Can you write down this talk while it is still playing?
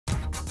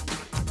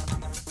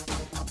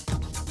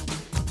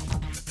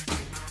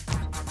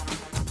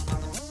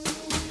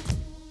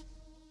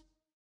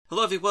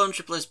Hello everyone,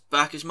 Triple is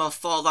back as more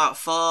Fallout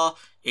 4.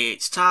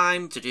 It's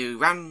time to do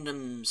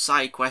random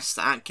side quests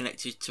that aren't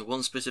connected to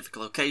one specific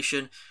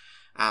location.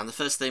 And the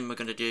first thing we're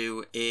going to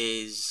do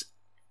is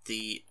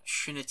the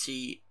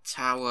Trinity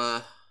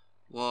Tower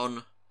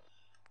one.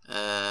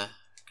 Can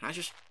I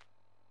just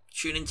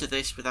tune into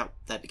this without...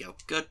 There we go.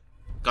 Good.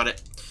 Got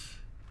it.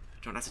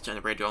 Don't have to turn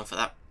the radio on for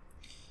that.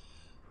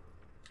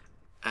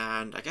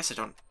 And I guess I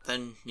don't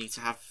then need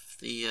to have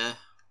the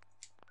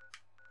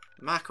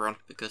marker on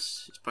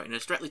because it's pointing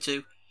us directly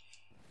to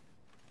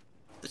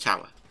the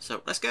tower.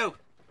 So let's go.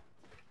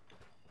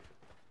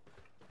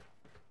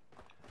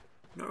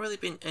 Not really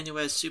been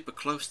anywhere super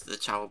close to the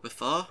tower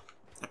before.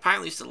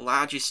 Apparently it's the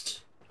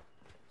largest...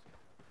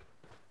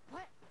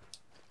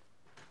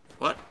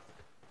 What?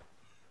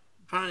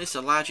 Apparently it's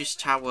the largest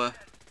tower...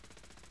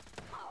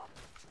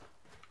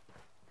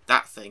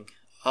 That thing.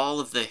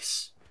 All of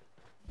this.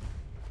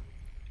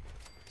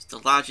 It's the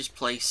largest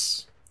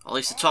place, or at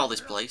least the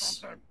tallest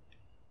place.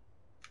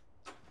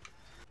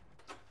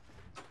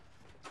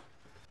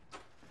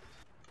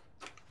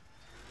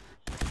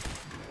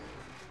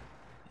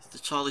 It's the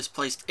tallest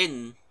place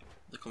in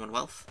the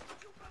Commonwealth.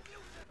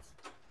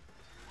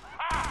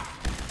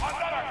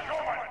 Another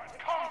human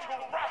come to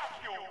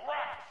rescue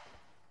Rex!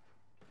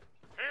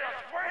 He is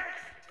weak!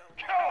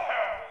 Kill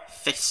him!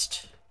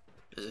 Fist.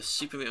 There's a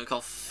super mutant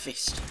called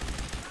Fist.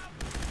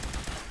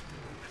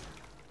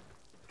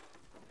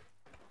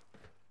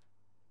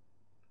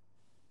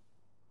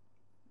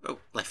 Oh,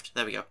 left.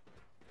 There we go.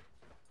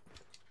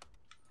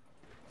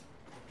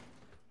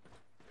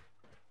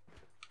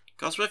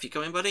 Cosworth, you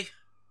coming, buddy?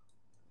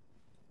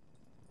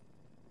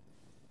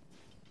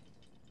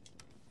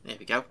 There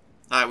we go.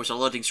 It was a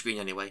loading screen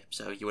anyway,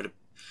 so you would have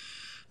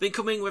been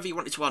coming whether you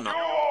wanted to or not.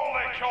 You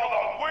only kill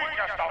the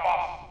weakest of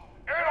us!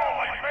 It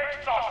only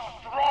makes us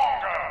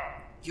stronger!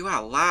 You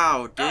are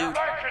loud, dude. If they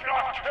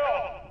cannot kill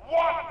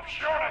one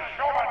puny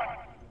human,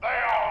 they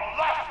are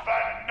less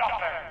than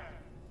nothing!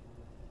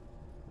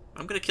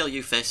 I'm gonna kill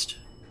you, Fist.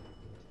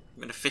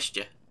 I'm gonna fist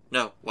you.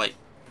 No, wait.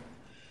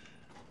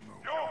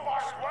 You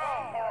fight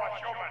well for a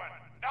human!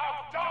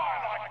 Now die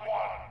like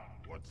one!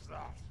 What's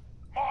that?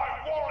 My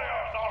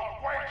warriors are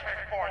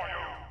waiting for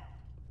you!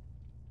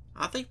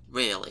 Are they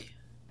really?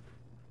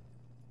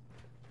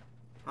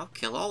 I'll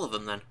kill all of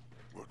them then.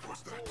 What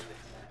was that? You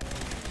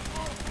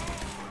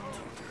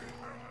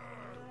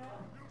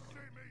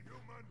see me,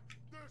 human?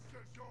 This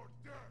is your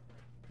death!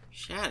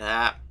 Shut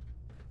up.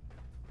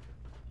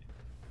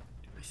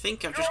 I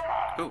think I've just...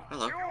 Oh,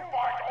 hello. You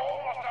fight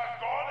almost as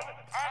good as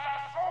a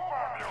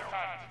super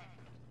mutant!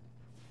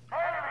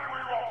 Maybe we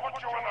will put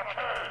you in the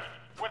cage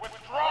with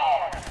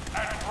Strong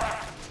and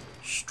Rex!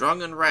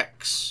 Strong and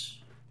Rex.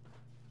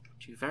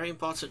 Two very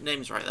important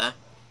names right there.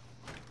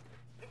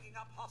 Picking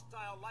up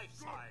hostile life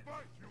signs.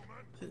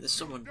 I think there's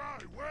someone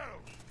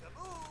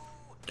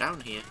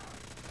down here.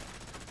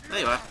 There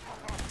you are.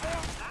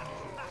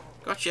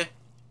 Gotcha.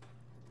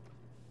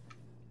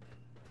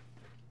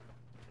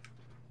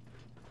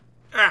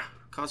 Ah,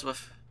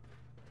 Cosworth.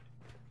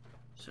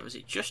 So is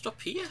it just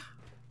up here?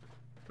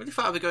 I really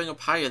thought I'd be going up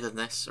higher than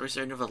this, or is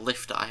there another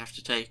lift that I have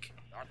to take?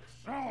 That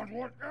sound,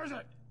 what is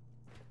it?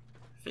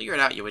 Figure it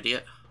out, you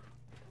idiot.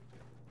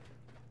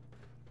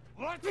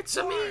 It's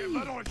a me!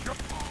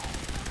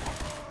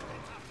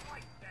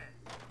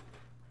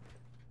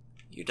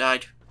 You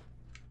died.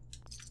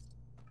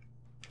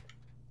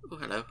 Oh,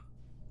 hello.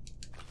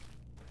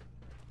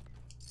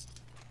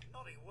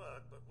 Naughty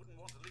word, but wouldn't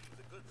want to leave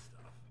the good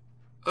stuff.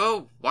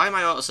 Oh, why am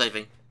I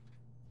autosaving?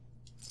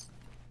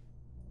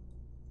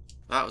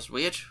 That was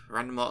weird.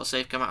 Random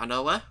autosave come out of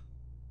nowhere.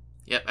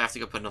 Yep, I have to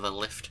go put another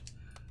lift.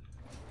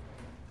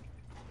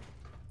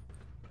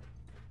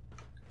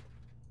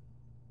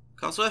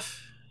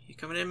 Cosworth, you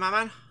coming in, my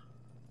man?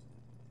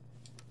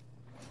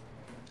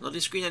 Loading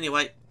screen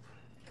anyway.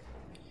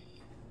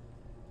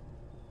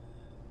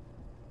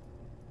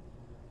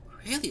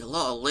 Really a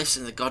lot of lifts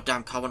in the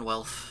goddamn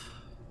Commonwealth.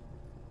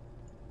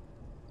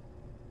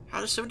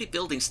 How do so many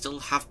buildings still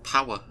have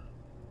power?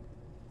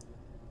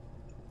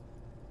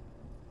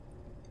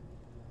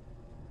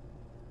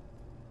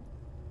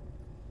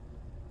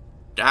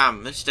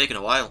 Damn, this is taking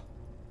a while.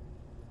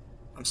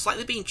 I'm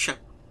slightly being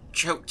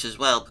choked as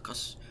well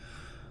because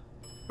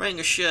I'm wearing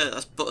a shirt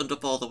that's buttoned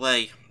up all the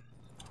way.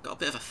 I've got a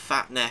bit of a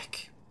fat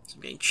neck, so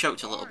I'm getting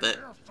choked a little bit.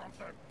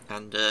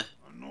 And then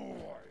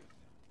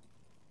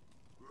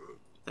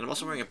I'm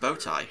also wearing a bow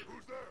tie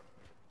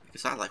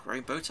because I like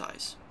wearing bow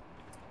ties.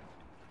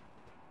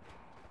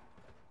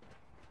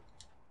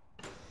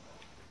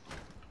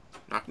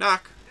 Knock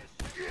knock.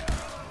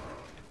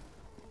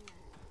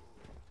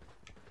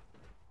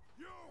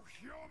 You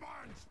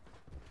humans!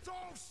 So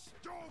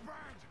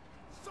stupid!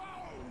 So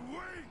weak!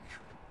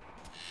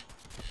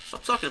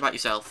 Stop talking about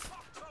yourself.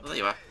 Oh, there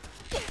you are.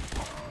 Let's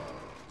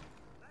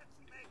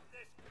make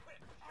this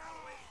quick, shall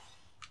we?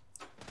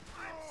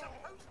 I'm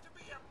supposed to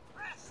be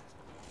impressed.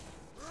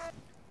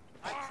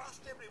 I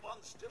trust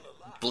everyone's still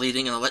alive.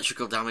 Bleeding and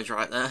electrical damage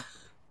right there.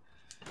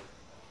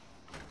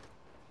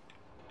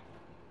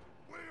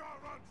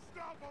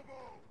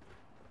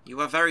 You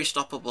are very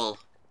stoppable.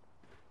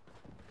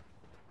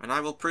 And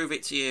I will prove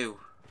it to you.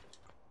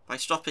 By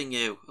stopping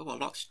you. Oh, a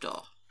locked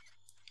door.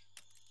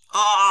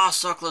 Oh,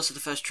 so close to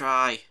the first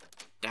try.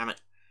 Damn it.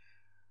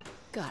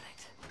 Got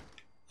it.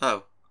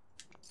 Oh.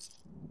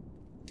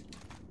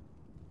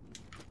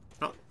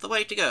 Not the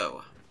way to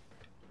go.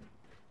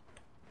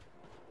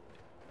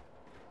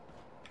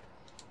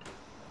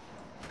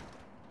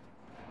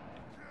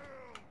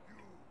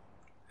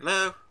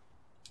 Hello?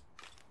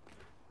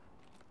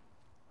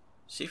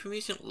 See if I'm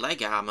using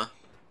leg armor.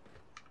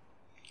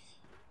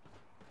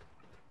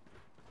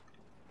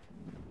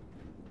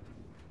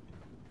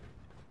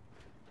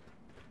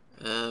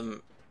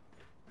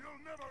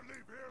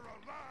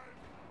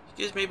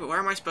 Excuse me, but where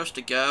am I supposed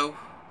to go?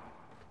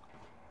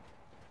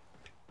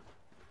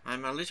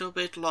 I'm a little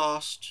bit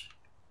lost.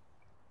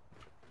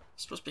 I'm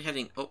supposed to be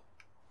heading up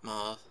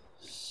more.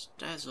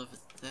 Stairs over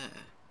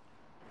there.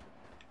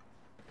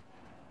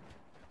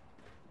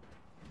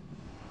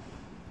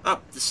 Oh,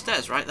 the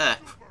stairs right there.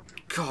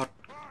 God.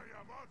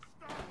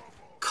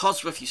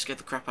 Codsworth, you scared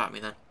the crap out of me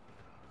then.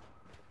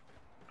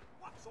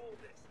 What's all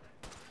this?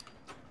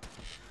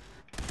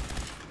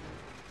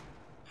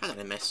 How did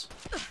I miss?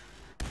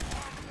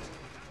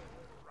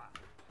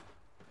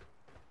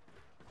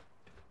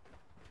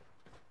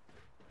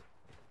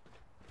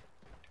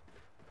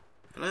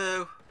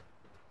 Hello?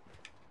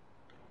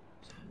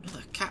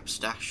 Another cap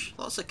stash.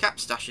 Lots of cap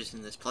stashes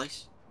in this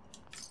place.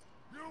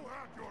 You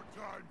had your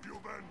time,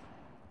 human.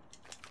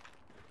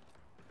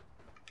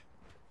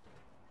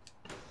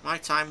 My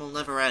time will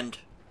never end.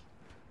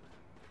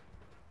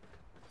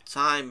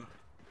 Time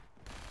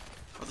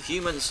of the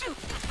humans.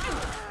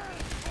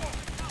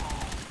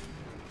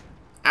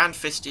 And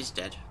Fist is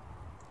dead.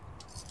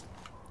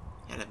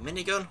 He had a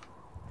minigun?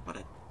 What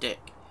a dick.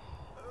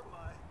 Oh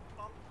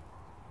my.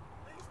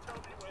 Please tell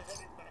me we're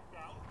heading back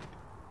down.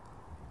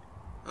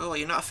 Oh, are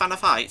you not a fan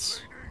of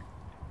heights?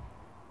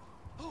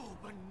 Oh,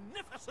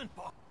 beneficent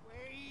boy.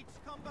 Wait,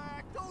 come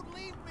back. Don't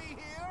leave me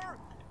here.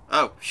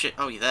 Oh, shit.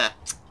 Oh, you're there.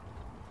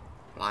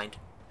 Blind.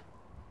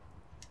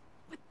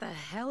 What the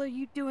hell are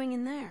you doing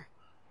in there?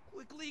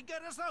 Quickly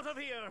get us out of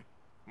here.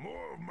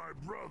 More of my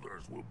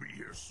brothers will be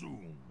here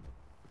soon.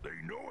 They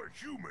know a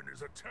human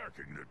is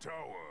attacking the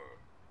tower.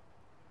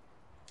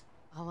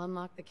 I'll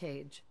unlock the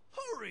cage.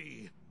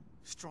 Hurry!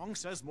 Strong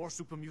says more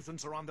super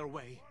mutants are on their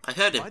way. I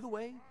heard him. By the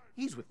way,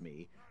 he's with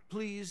me.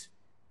 Please,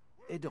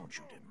 don't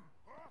shoot him.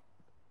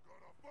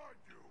 Gonna find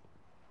you.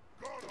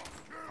 Gonna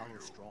kill Follow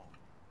you. Strong.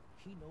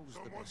 He knows the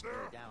Someone best there?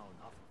 way down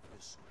off of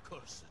this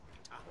cursed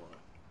tower.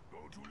 Go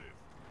to live.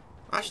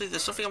 Actually,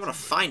 there's something I want to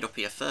find up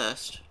here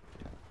first.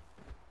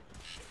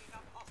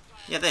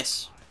 Yeah,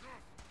 this.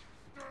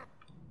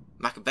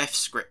 Macbeth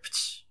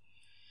scripts.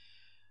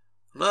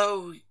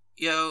 Hello,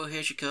 yo,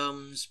 here she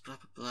comes, blah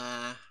blah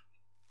blah.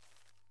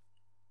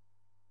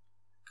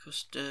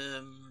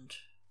 Customed.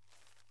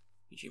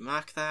 Did you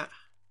mark that?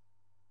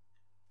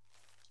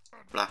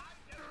 Blah.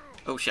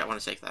 Oh shit, I want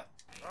to save that.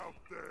 Out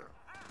there.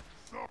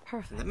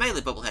 Perfect. The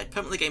melee bubblehead.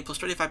 Permanently gain plus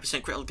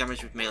 25% critical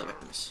damage with melee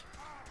weapons.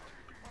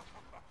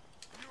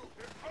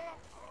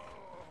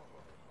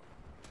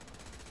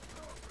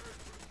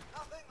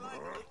 Nothing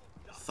like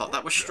Thought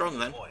that was strong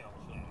then.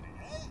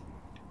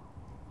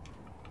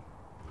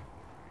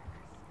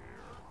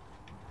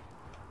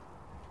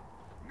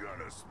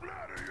 Gonna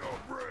splatter your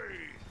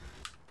brain.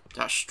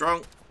 That's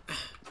strong.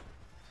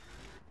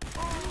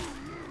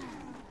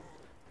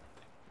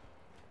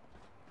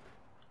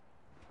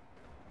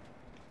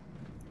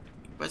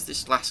 Where's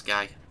this last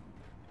guy?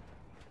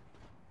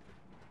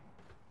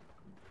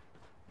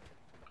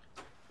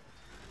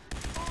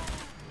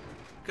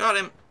 Got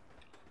him.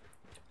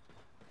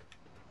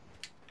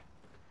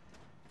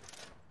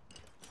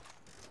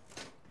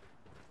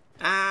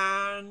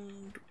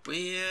 And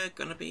we're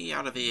gonna be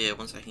out of here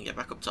once I can get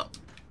back up top.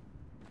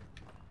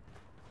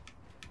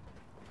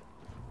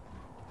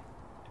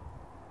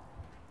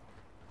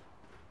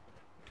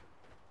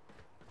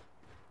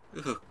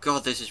 Oh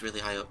god, this is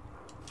really high up.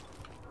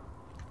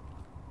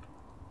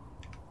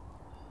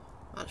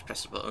 I'll just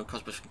press the button,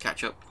 Cosmos can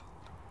catch up.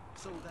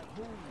 So that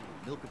whole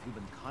milk of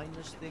human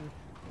kindness thing,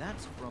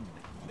 that's from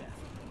Macbeth.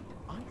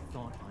 I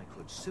thought I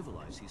could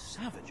civilize these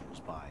savages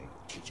by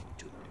teaching it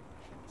to them.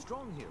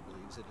 Strong here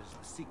believes it is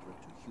the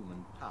secret to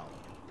human power.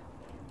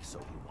 So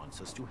he wants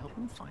us to help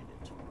him find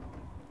it.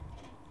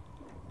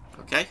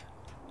 Okay.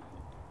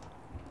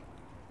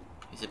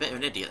 He's a bit of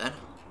an idiot then.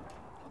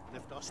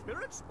 Lift our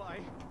spirits by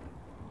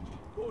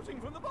quoting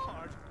from the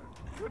bard.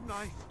 Good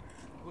night.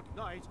 Good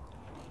night.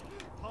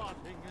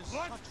 Parting is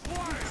Let's such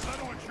fly,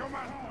 little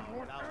human.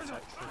 without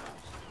such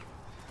truths,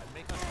 and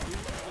make us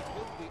lose the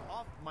good we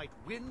oft might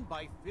win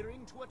by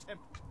fearing to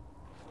attempt.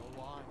 So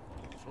why,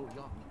 so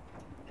young?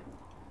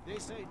 They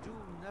say do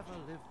never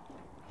live.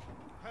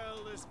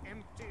 Hell is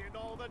empty and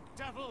all the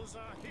devils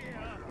are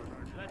here.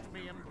 Let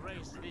me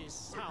embrace this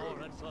sour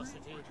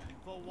adversity,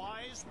 for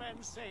wise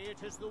men say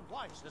it is the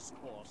wisest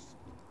course.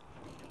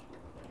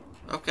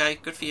 Okay,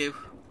 good for you.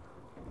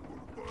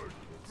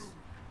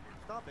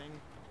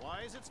 Stopping. Why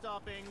Why is it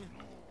stopping?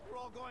 We're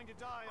all going to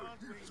die, aren't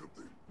we?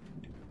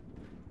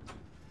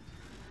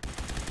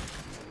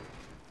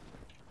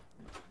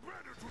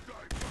 Better to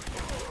die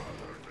fighting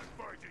rather than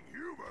fighting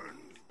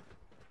humans.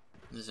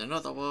 There's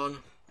another one.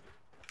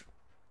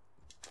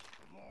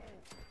 Hello?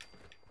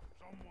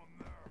 Someone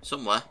there.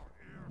 Somewhere.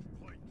 Here,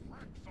 play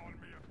tricks on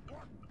me.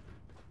 What?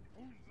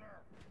 Who's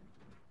there?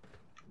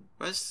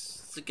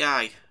 Where's the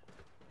guy?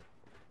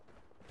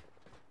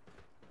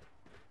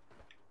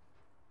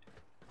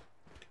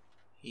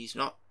 He's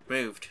not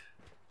moved.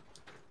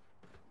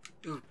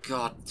 Oh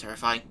god,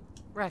 terrifying.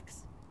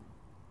 Rex.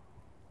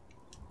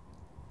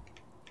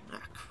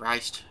 Ah,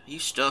 Christ. Are you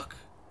stuck?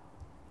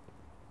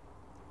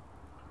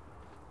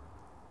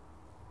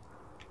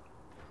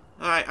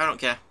 Alright, I don't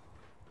care.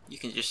 You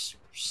can just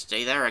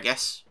stay there, I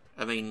guess.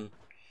 I mean,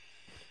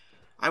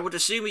 I would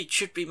assume he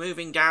should be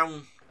moving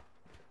down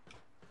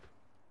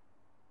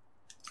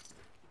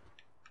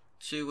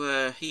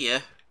to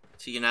here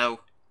to, you know,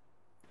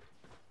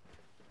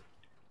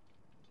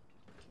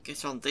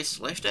 get on this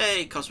lift.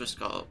 Hey,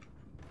 Cosmoscope.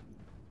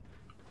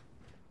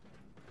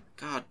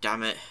 God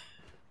damn it.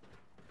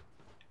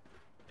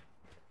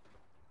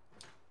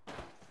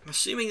 I'm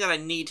assuming that I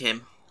need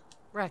him.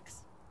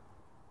 Rex.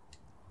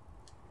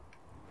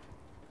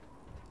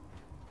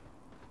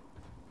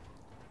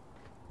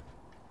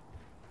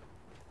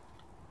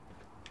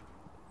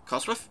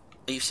 Cosworth,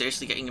 are you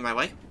seriously getting in my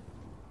way?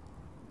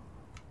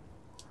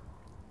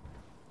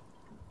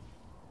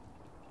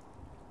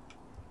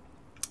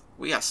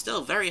 We are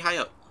still very high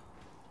up.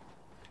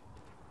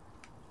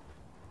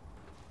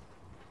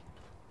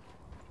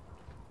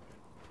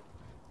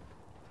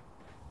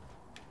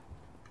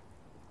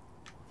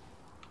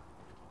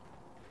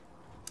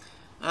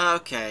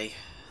 Okay,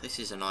 this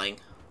is annoying.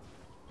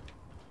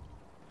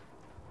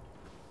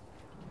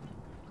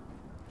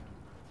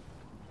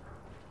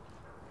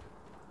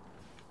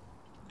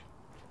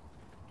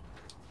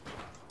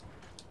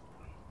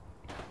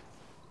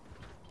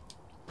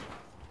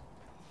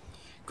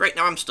 Great,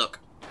 now I'm stuck.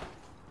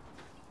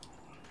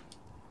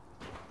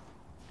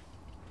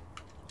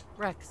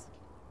 Rex.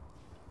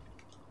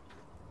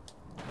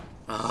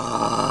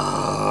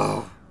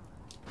 Oh.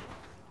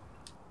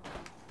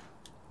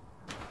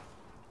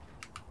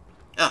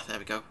 Oh, there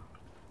we go.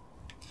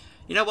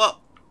 You know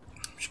what?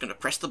 I'm just going to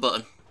press the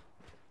button.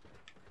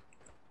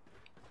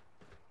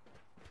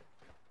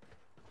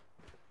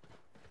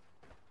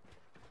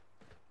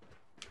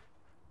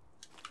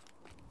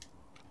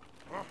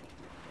 Huh?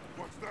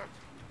 What's that?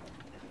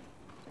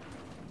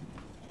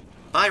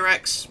 Bye,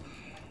 Rex.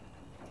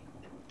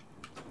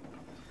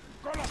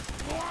 Gonna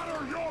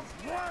splatter your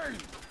brain!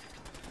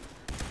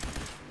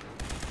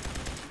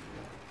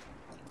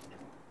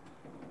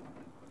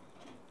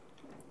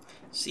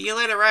 See you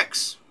later,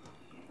 Rex.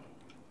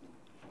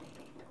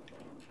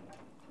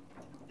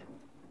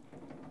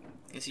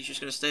 Guess he's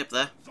just going to stay up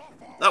there.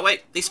 Oh,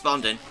 wait, they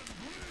spawned in.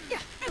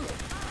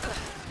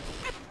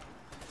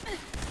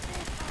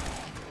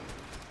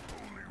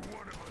 Only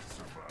one of us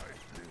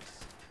survived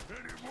this,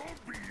 and it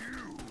won't be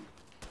you!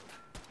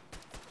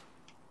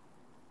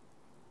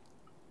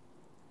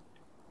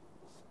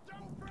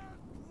 Stupid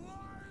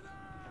blighter!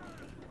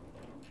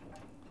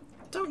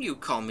 Don't you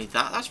call me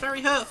that. That's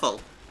very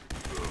hurtful.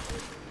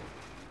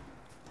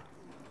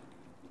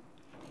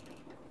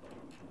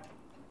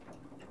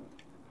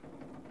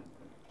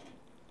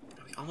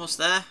 Are we almost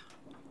there?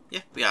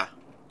 Yeah, we are.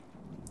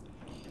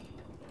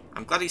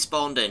 I'm glad he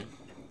spawned in,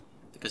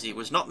 because he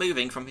was not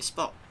moving from his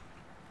spot.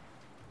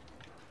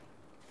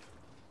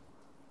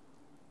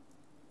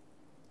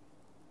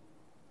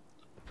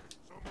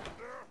 Someone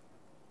there?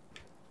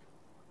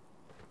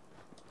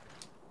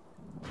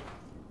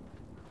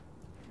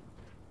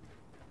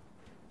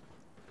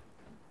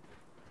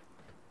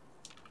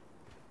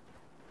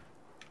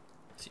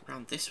 Is it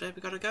round this way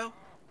we gotta go?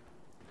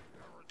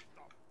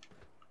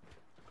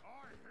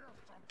 I hear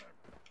something!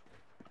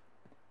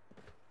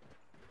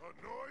 A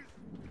noise?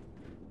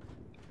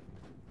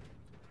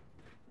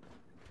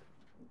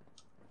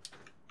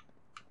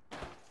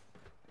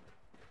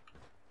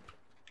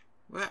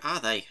 Where are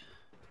they?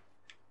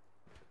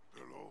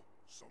 Hello?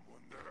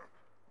 Someone there?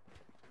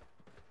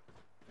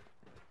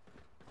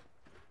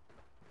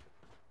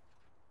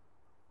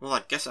 Well,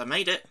 I guess I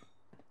made it.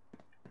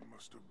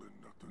 Must have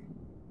been nothing.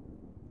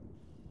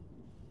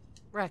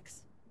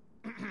 Rex.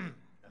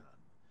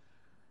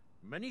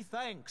 Many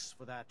thanks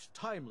for that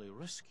timely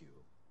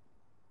rescue.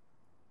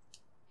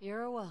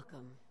 You're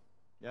welcome.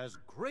 As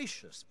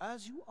gracious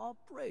as you are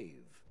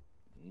brave.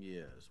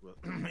 Yes, well,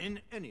 in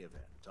any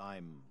event,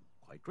 I'm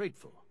quite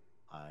grateful.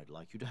 I'd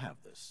like you to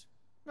have this.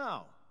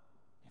 Now,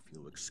 if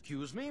you'll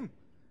excuse me,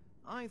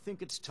 I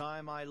think it's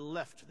time I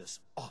left this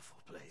awful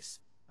place.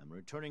 I'm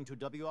returning to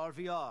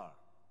WRVR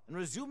and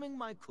resuming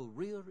my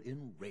career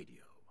in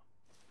radio.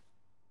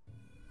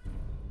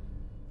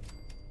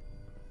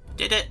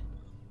 Did it?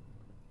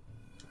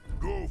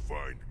 Go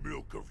find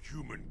milk of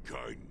human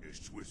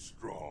kindness with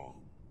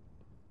Strong.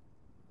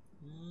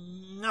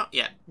 Not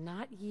yet.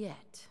 Not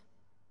yet.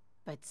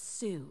 But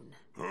soon.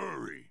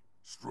 Hurry!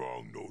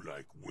 Strong no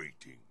like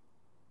waiting.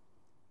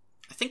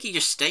 think he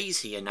just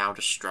stays here now,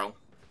 just strong.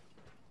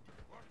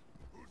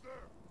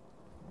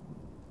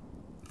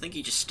 I think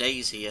he just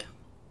stays here.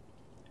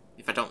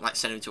 If I don't like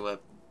send him to a,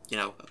 you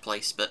know, a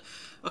place. But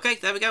okay,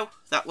 there we go.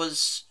 That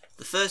was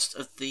the first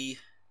of the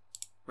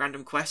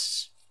random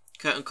quests.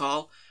 Curtain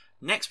call.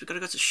 Next, we've got to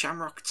go to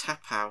Shamrock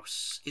Tap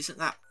House. Isn't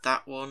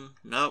that one?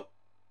 No.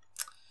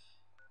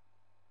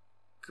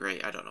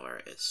 Great, I don't know where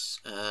it is.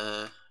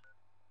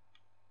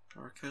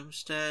 Warwick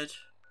Homestead,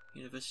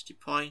 University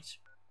Point.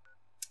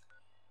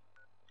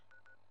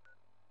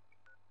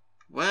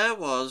 Where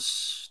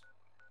was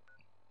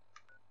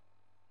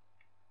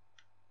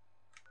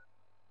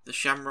the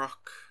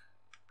Shamrock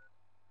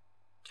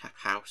Tap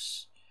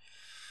House?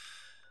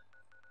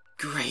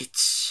 Great.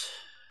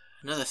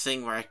 Another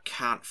thing where I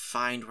can't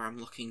find where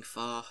I'm looking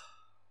for.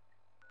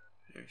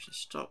 There's a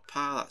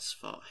stockpile, that's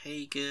Fort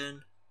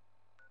Hagen.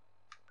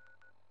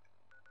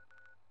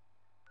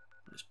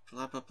 There's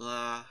blah blah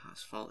blah,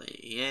 that's Vault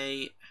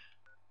 88.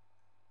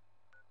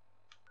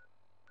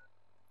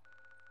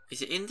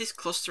 Is it in this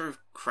cluster of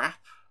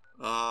crap?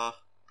 Or...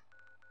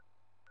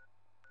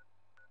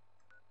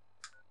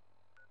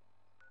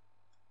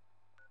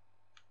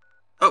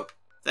 oh,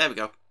 there we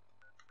go.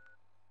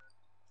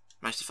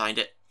 Managed to find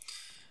it.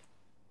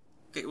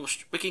 Okay, well,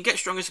 we can get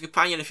strong as a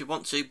companion if you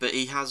want to, but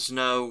he has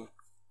no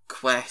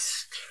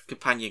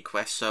companion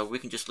quest, so we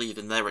can just leave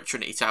him there at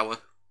Trinity Tower.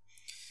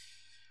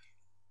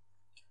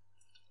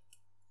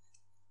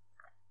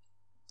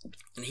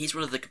 And he's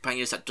one of the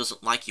companions that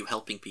doesn't like you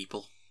helping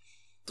people.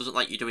 Doesn't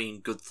like you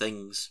doing good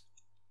things.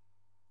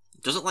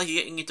 Doesn't like you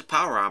getting into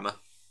power armor.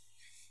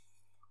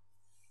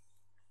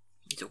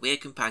 He's a weird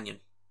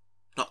companion.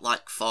 Not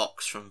like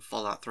Fox from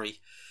Fallout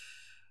 3,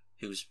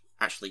 who's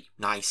actually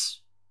nice.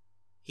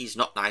 He's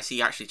not nice.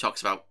 He actually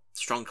talks about,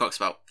 Strong talks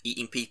about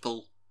eating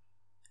people.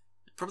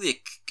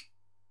 Probably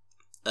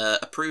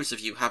approves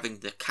of you having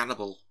the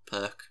cannibal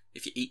perk.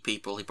 If you eat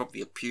people, he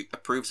probably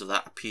approves of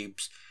that.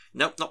 Pubes.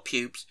 Nope, not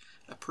pubes.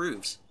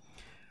 Approves.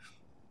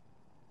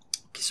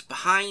 Okay, so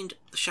behind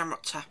the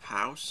Shamrock Tap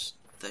House,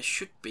 there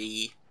should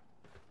be...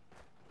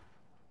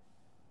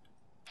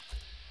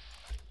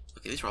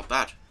 okay, these are all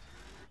bad.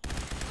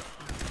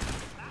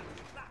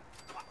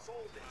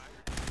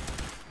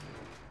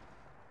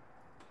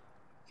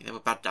 Okay, they were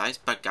bad guys.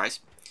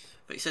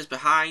 But it says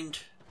behind...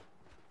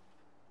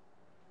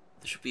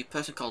 there should be a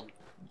person called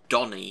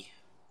Donnie.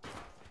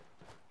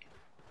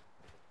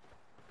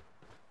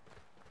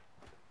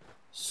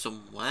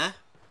 Somewhere.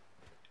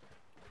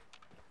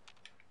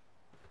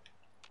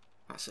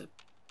 That's a... okay,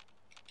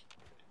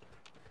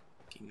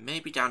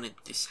 maybe down in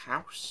this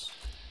house.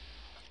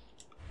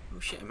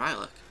 Oh shit, am I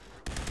look?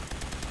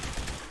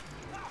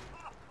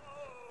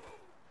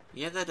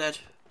 Yeah, they're dead.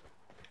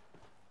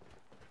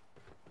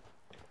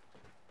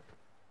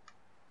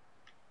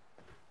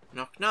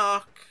 Knock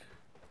knock.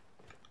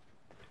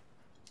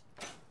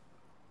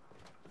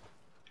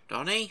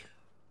 Donnie?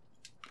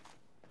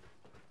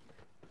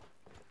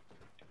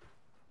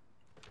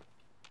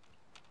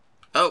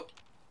 Oh,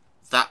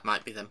 that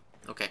might be them.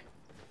 Okay.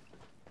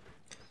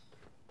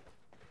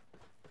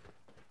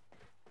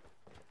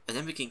 And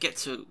then we can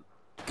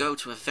go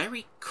to a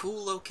very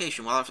cool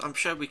location. Well, I'm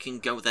sure we can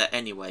go there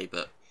anyway,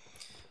 but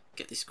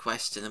get this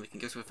quest and then we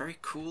can go to a very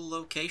cool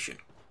location.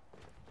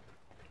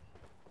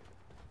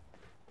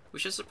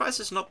 Which I'm surprised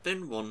there's not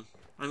been one.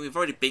 I mean, we've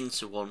already been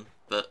to one,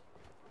 but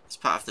it's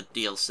part of the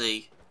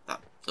DLC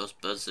that those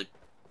birds are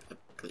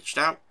glitched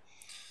out.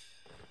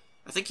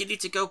 I think you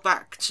need to go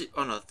back to...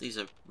 oh no, these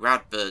are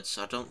rad birds,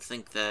 so I don't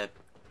think they're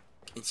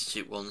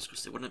Institute ones,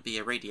 because they wouldn't be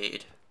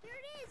irradiated. There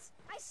it is!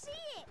 I see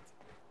it!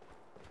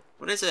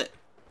 What is it?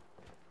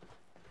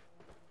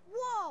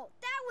 Whoa,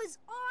 that was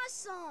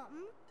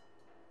awesome!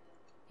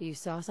 You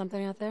saw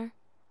something out there?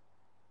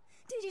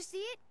 Did you see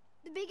it?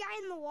 The big guy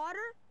in the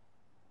water?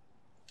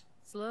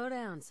 Slow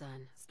down,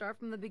 son. Start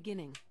from the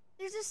beginning.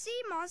 There's a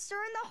sea monster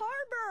in the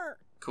harbor!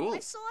 Cool. I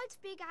saw its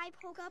big eye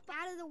poke up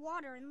out of the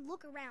water and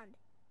look around.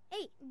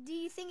 Hey, do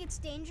you think it's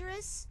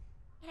dangerous?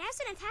 It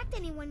hasn't attacked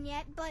anyone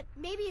yet, but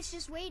maybe it's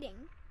just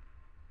waiting.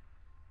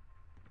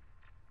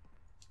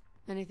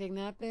 Anything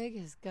that big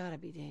has gotta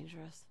be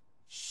dangerous.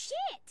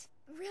 Shit!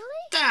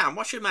 Really? Damn,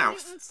 watch your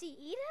mouth. Wouldn't see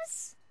eat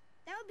us?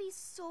 That would be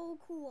so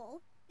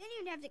cool. Then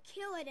you'd have to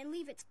kill it and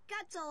leave its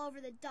guts all over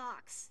the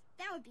docks.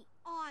 That would be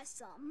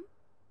awesome.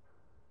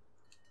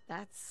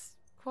 That's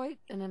quite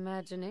an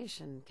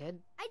imagination,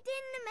 kid. I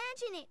didn't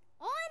imagine it.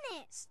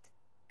 Honest.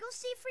 Go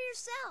see for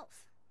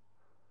yourself.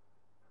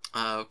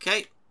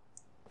 Okay.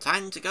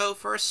 Time to go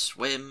for a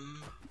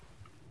swim.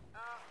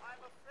 I'm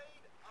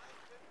afraid I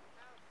didn't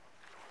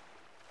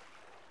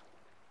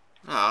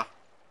know. Ah,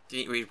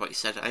 didn't read what you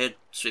said. I had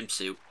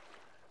swimsuit.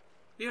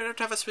 You don't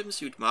have a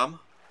swimsuit, Mum.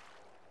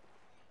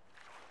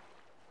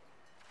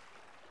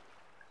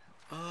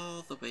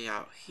 All the way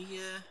out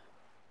here.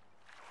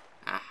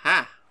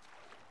 Aha!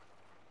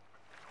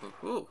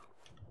 Woohoo!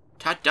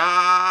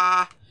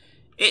 Ta-da!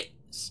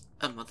 It's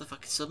a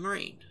motherfucking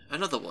submarine.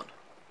 Another one.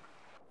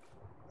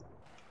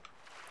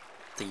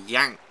 The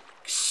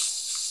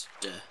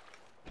Yankster.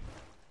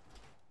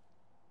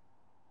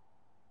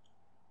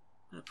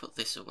 put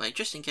this away,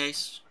 just in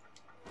case.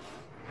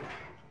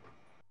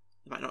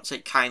 They might not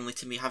take kindly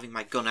to me having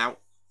my gun out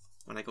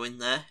when I go in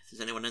there, if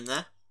there's anyone in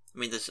there. I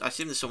mean, I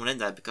assume there's someone in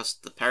there because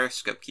the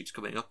periscope keeps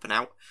coming up and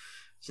out,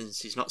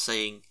 since he's not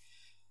saying,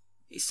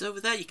 it's over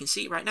there, you can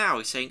see it right now.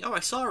 He's saying, oh, I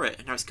saw it,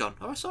 and now it's gone.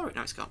 Oh, I saw it,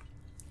 now it's gone.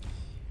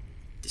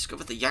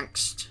 Discover the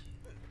Yankst.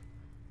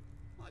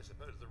 I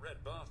suppose the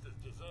red bastards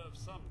deserve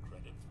some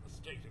credit for the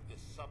state of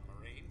this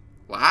submarine.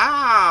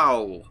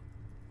 Wow!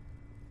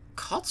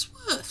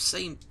 Codsworth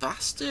saying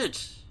bastard.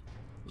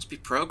 Must be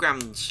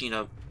programmed, you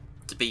know,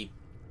 to be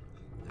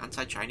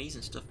anti-Chinese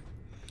and stuff.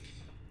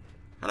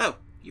 Hello,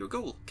 you're a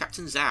ghoul,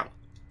 Captain ZAO.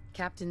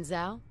 Captain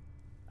ZAO?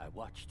 I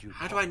watched you.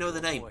 How do I know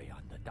the name? Boy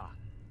on the dock.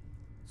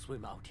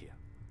 Swim out here.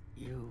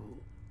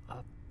 You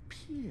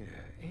appear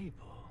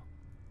able,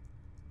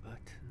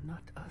 but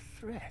not a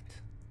threat.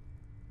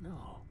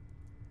 No.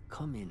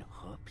 Come in,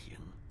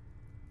 Heping.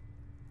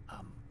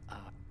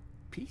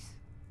 Peace?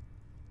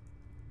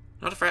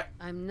 Not a threat.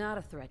 I'm not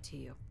a threat to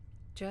you.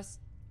 Just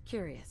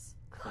curious.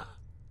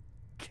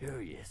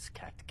 Curious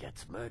cat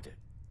gets murdered,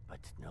 but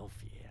no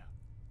fear.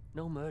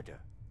 No murder.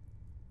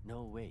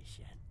 No way,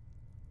 Shen.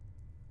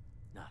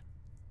 Not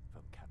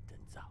from Captain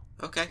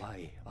ZAO. Okay.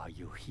 Why are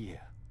you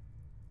here?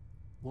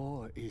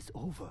 War is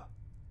over.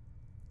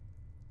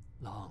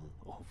 Long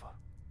over.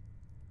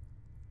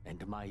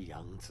 And my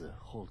Yangzi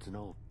holds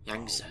no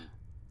Yangzi.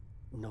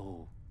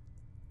 no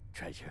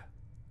treasure.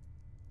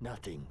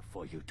 Nothing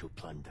for you to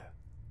plunder.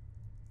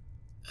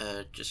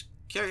 Just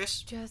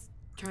curious. Just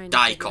trying to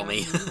Die, figure out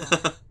commie. who you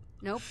are.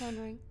 No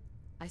plundering.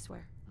 I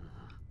swear.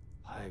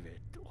 Pirate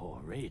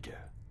or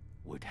raider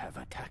would have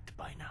attacked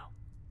by now.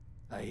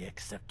 I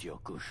accept your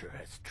gusher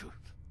as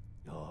truth.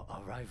 Your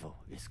arrival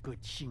is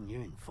good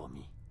Xingyun for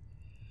me.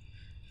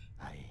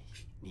 I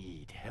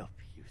need help,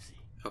 you see.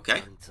 Okay.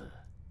 Yangzi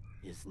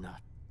is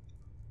not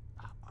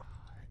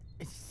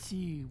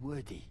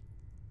seaworthy.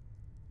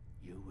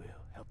 You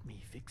will help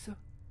me fix her?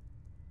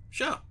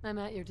 Sure. I'm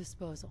at your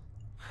disposal.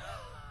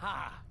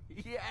 Ha!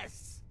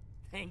 Yes!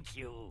 Thank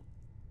you.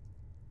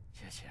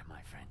 Yes,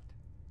 my friend.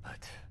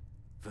 But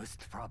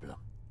first problem.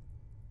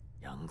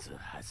 Yangzi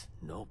has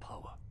no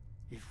power.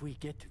 If we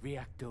get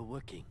reactor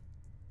working,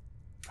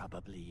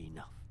 probably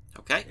enough.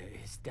 Okay.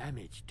 There is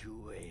damage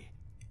to a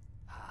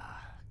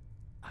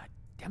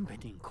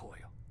dampening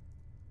coil.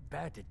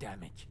 Bad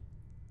damage.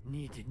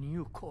 Need a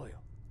new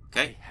coil.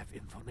 Okay. I have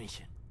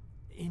information.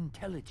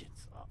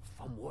 Intelligence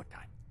from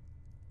wartime.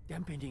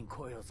 Dampening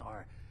coils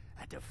are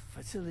at a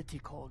facility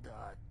called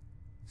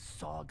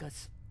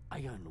Saugus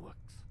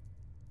Ironworks.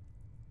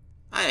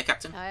 Hiya,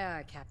 Captain. Aye,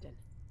 aye, Captain.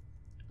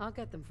 I'll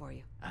get them for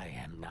you. I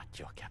am not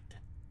your captain.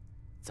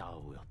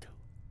 ZAO will do.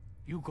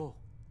 You go.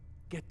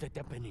 Get the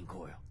dampening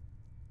coil.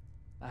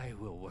 I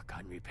will work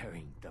on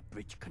repairing the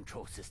bridge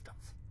control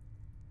systems.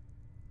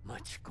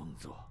 Much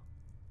gongzuo.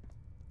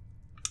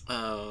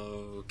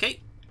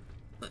 Okay.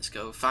 Let's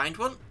go find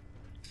one.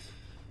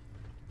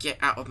 Get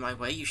out of my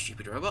way, you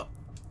stupid robot.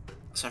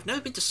 So I've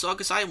never been to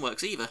Saugus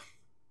Ironworks either.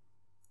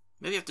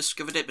 Maybe I've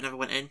discovered it but never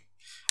went in.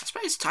 I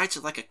suppose it's tied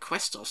to like a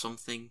quest or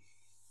something.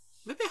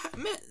 Maybe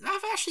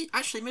I've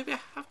actually maybe I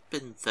have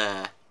been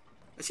there.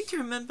 I seem to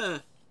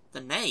remember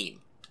the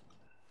name.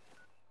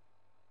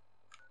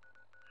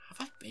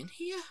 Have I been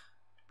here?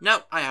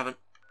 No, I haven't.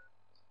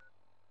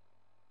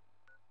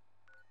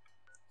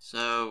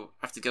 So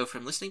I have to go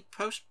from listening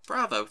post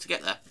Bravo to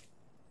get there.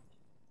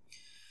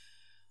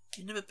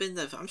 You've never been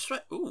there. I'm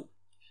straight. Ooh.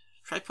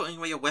 Try putting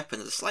away your weapon.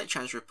 There's a slight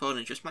chance your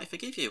opponent just might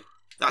forgive you.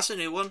 That's a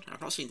new one.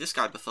 I've not seen this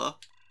guy before.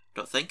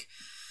 Don't think.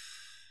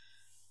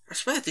 I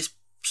swear this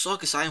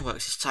Saugus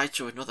Ironworks is tied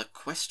to another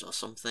quest or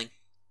something.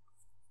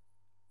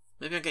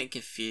 Maybe I'm getting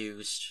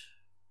confused.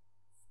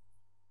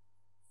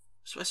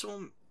 I swear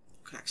someone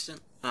could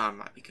accident. Oh, I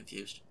might be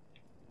confused.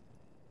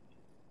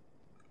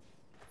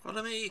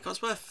 Follow me,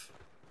 Codsworth.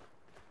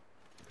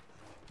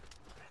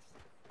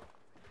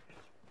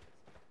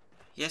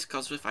 Yes,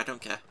 Codsworth, I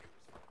don't care.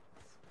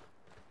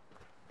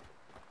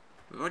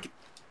 We've already...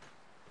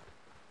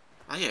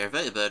 I hear a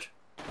vertibird.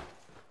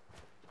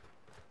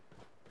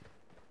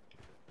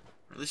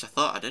 Or at least I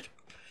thought I did.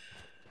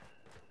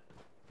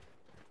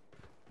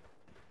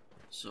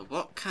 So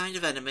what kind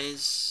of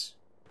enemies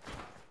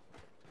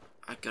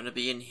are gonna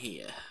be in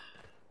here?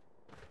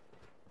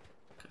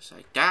 Because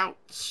I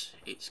doubt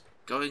it's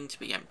going to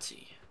be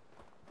empty.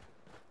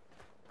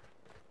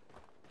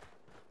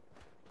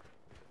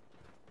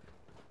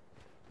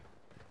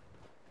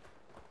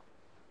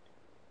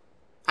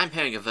 I'm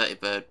hearing a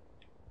vertibird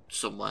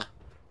somewhere.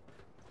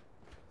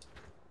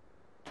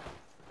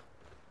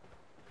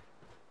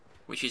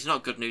 Which is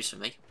not good news for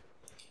me.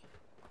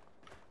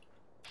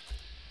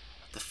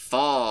 The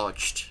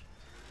Forged.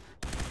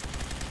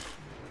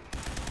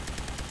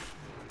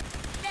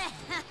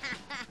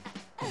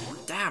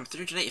 Damn,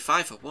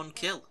 385 for one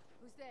kill.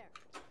 Who's there?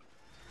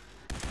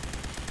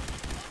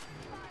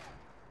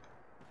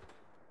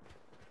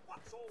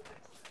 What's all this?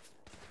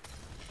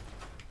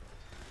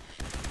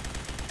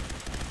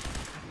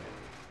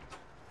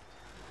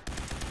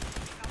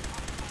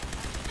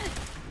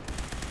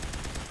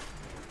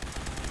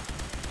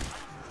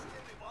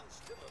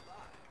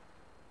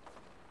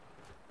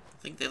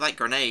 think they like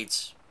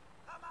grenades.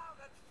 Come out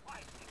and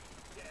fight if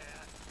you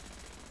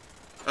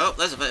dare. Oh,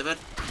 there's a bit of it.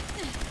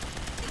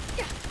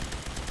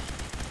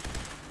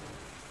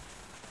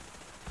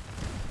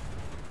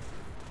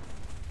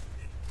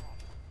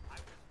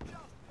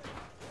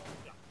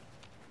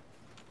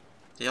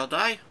 They all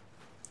die? I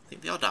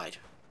think they all died.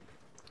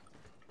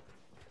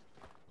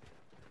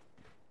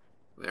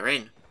 We're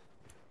in.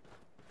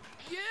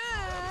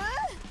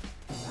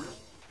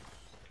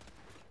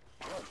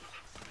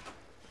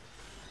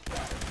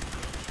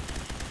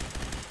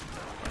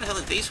 Where the hell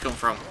did these come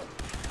from?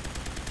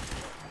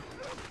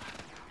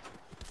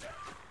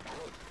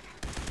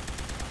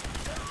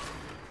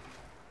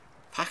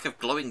 Pack of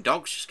glowing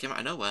dogs just came out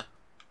of nowhere.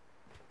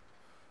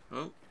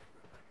 Oh.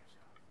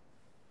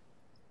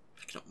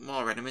 Picking up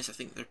more enemies. I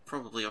think they're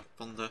probably up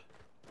on the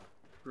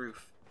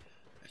roof.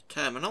 A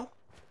terminal.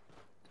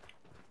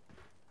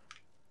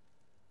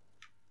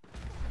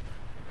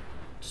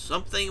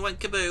 Something went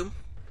kaboom.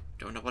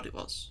 Don't know what it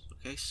was.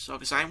 Okay,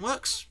 Saga sign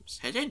works. Let's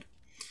head in.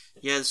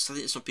 Yeah, I think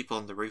there's some people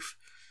on the roof.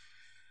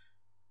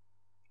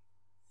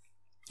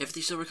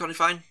 Everything's still recording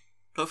fine?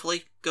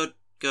 Hopefully? Good,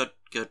 good,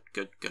 good,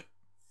 good, good.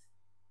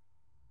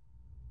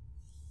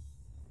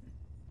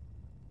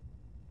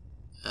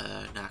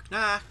 Knock,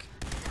 knock.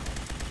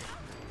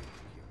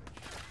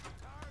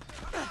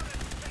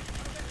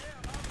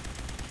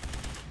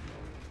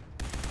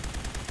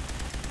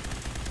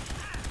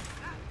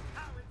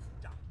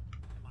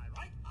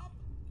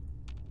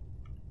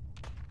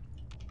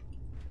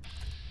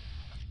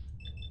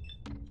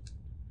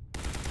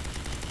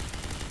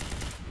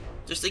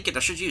 Just thinking I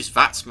should use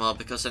VATS more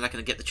because then I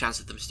can get the chance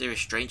of the mysterious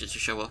stranger to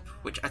show up,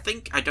 which I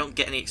think I don't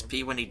get any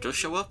XP when he does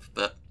show up,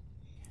 but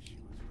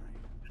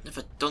I've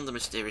never done the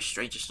mysterious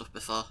stranger stuff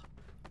before.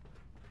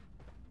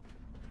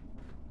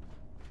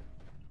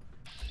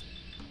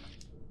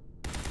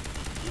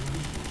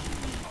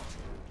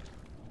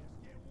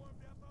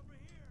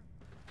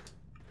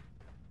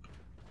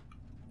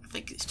 I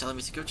think it's telling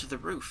me to go to the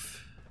roof.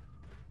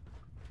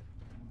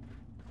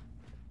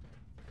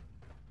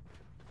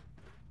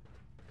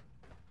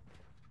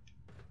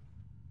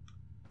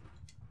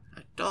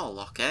 Door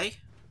lock, eh?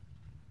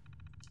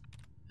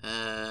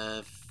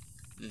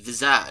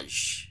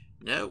 Visage.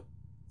 No.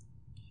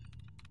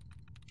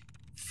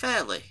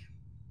 Fairly.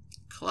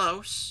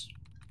 Close.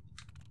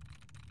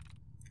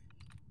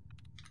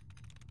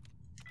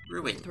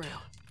 Ruined. Finally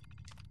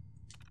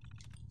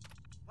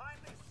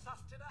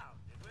sussed it out,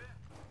 did we?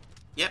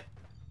 Yep.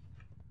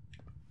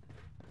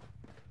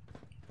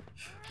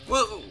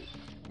 Whoa!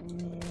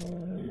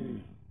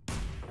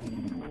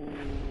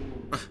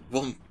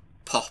 One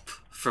pop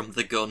from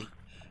the gun.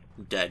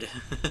 Dead.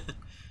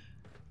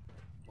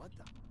 What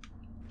the?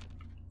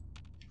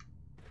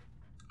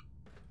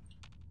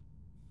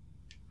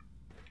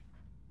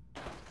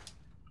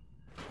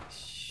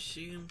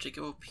 Assume to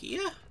go up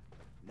here?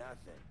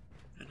 Nothing.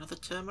 Another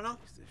terminal?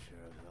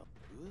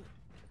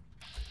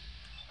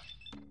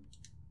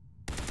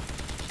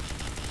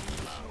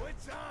 Oh,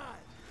 it's on!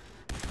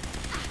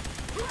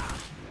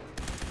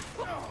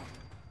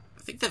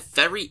 I think they're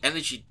very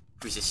energy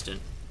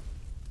resistant.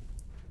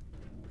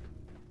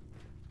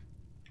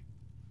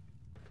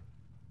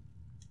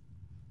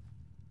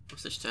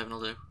 What's this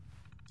terminal do?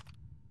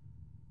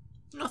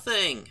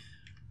 Nothing!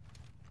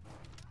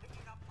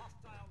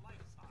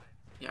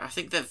 Yeah, I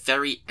think they're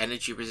very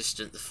energy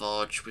resistant, the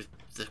Forge, with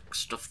the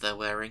stuff they're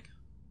wearing.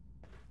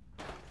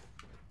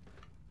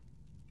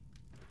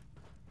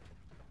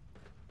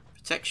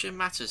 Protection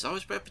matters.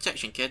 Always wear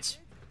protection, kids.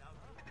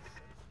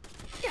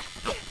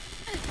 Oh.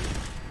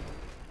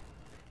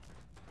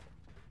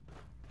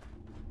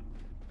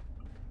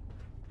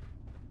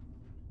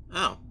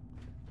 Oh.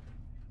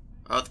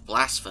 Oh, the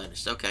blast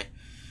furnace. Okay.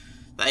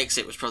 That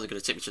exit was probably going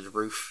to take me to the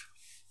roof.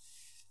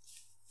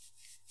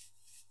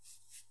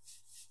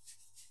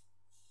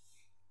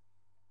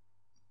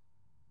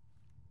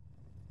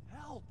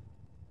 Help!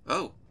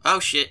 Oh. Oh,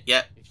 shit.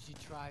 Yep. If she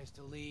tries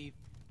to leave,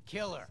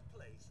 kill her.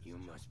 You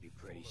must be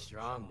pretty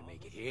strong to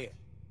make it here.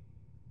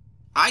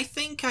 I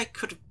think I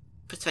could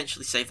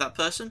potentially save that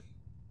person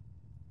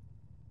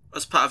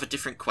as part of a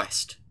different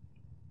quest.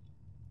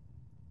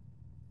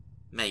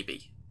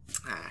 Maybe.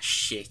 Ah,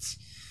 shit.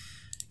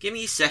 Give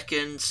me a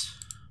second.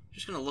 I'm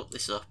just going to look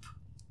this up.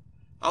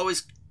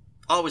 Always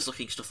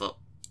looking stuff up.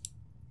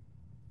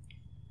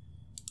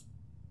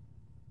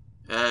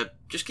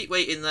 Just keep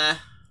waiting there.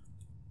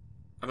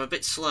 I'm a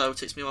bit slow. It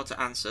takes me a while to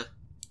answer.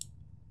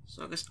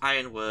 So I guess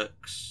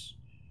Ironworks.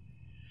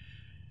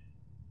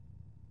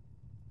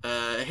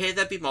 Here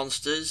there be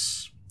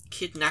monsters.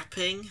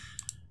 Kidnapping.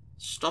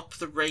 Stop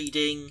the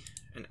raiding.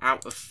 And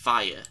out of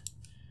fire.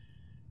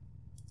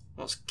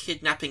 What's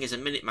kidnapping is a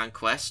Minuteman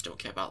quest, don't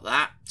care about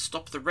that.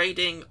 Stop the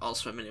raiding,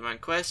 also a Minuteman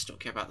quest, don't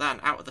care about that.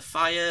 And out of the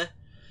fire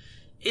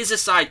is a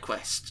side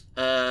quest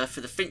for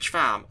the Finch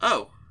Farm.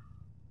 Oh.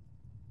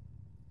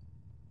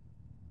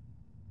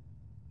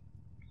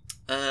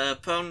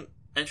 Upon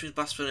entering the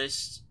blast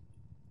furnace,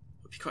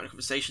 if you're caught in a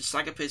conversation,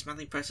 Slag appears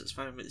madly impressed at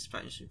spying with this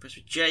impressed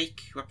with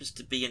Jake, who happens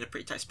to be in a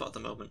pretty tight spot at the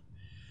moment.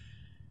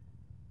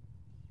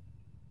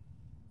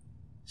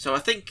 So I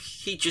think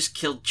he just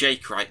killed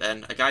Jake right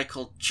then. A guy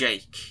called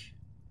Jake.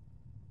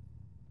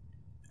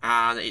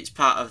 And it's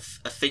part of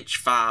a Finch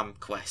Farm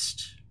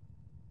quest.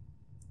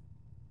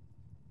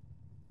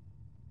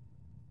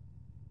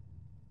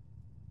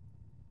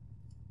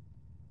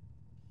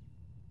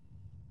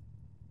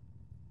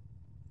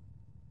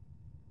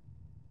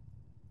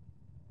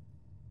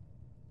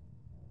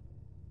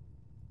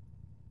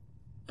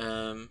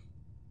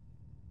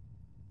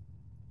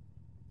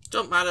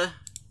 Don't matter.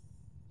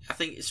 I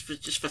think it's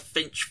just for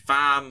Finch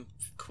Farm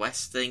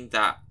quest thing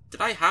that...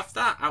 Did I have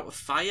that out of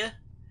fire?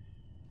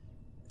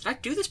 Did I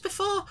do this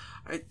before?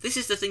 This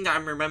is the thing that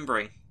I'm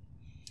remembering.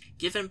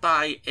 Given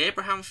by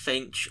Abraham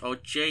Finch or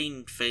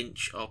Jane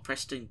Finch or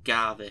Preston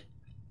Garvey.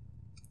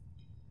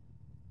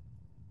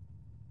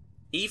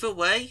 Either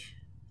way,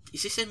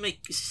 is this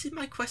in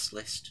my quest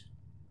list?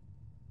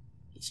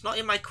 It's not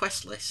in my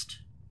quest list.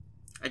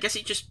 I guess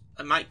it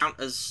might count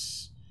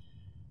as...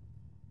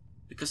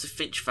 Because of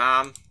Finch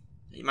Farm,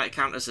 it might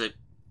count as a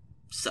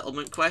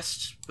settlement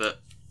quest, but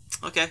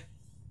okay.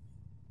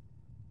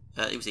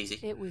 It was easy.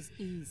 It was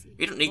easy.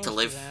 You don't need to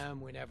live. Most of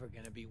them were never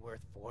gonna be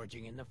worth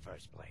forging in the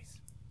first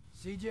place.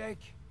 See,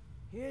 Jake?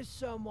 Here's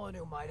someone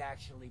who might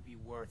actually be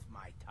worth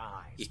my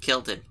time. You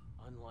killed him.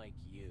 Unlike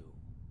you.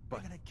 They're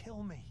gonna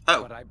kill me.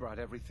 Oh. But I brought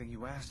everything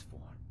you asked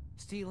for.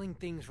 Stealing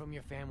things from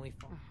your family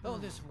farm. Though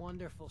this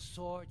wonderful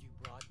sword you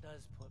brought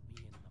does put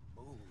me in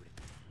the mood.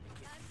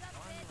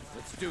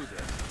 Let's do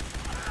this.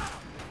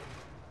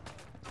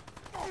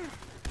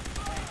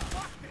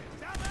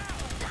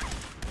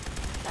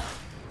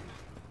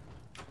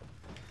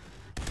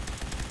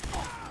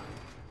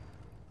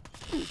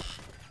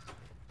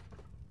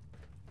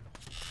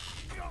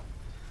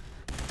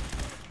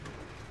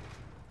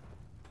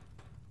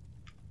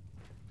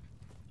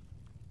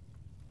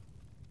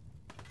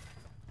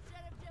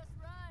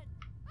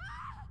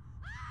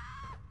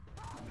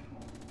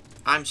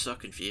 I'm so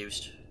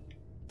confused.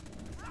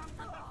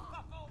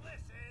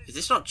 Is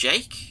this not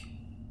Jake?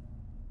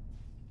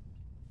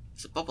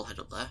 There's a bobblehead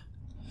up there.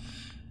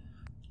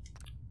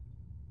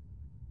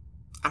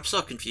 I'm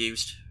so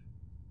confused.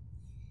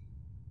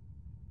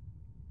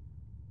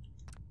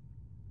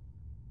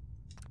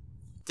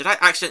 Did I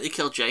accidentally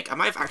kill Jake? I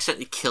might have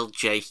accidentally killed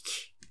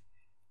Jake.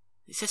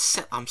 It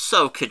says I'm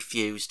so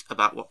confused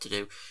about what to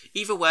do.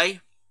 Either way,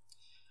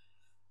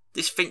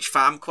 this Finch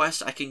Farm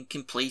quest, I can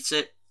complete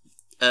it.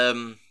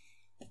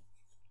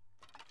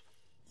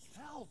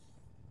 Help!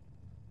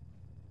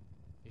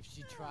 If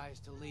she tries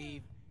to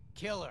leave,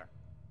 kill her.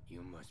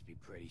 You must be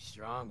pretty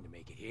strong to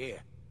make it here.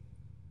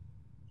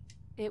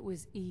 It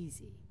was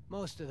easy.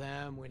 Most of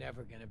them were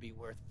never gonna be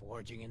worth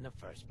forging in the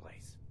first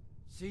place.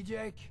 See,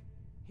 Jake?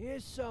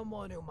 Here's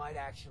someone who might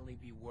actually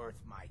be worth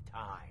my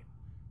time.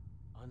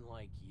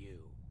 Unlike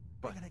you.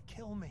 They're gonna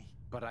kill me.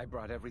 But I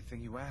brought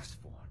everything you asked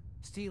for.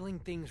 Stealing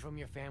things from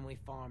your family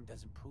farm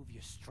doesn't prove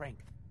your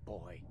strength,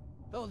 boy.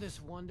 Though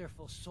this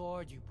wonderful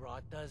sword you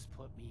brought does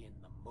put me in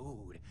the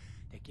mood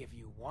to give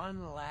you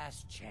one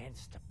last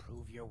chance to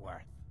prove your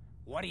worth.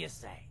 What do you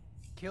say?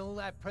 Kill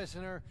that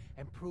prisoner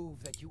and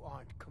prove that you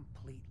aren't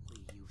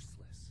completely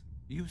useless.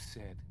 You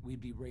said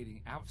we'd be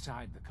raiding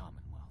outside the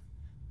Commonwealth.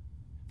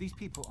 These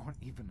people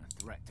aren't even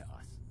a threat to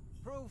us.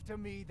 Prove to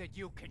me that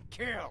you can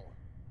kill.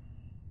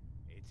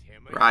 It's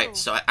him or Right, you.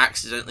 so I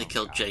accidentally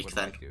killed God, Jake what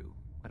then.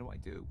 do I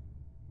do?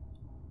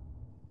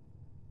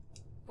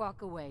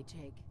 Walk away,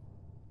 Jake.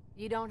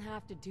 You don't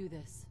have to do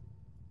this.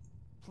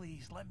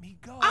 Please let me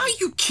go. Are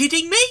you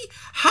kidding me?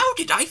 How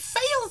did I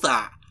fail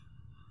that?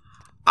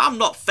 I'm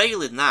not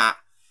failing that.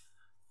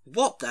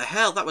 What the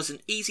hell? That was an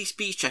easy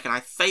speech check and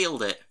I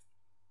failed it.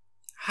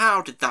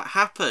 How did that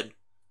happen?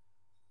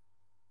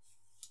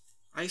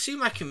 I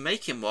assume I can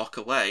make him walk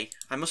away.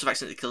 I must have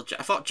accidentally killed Jake.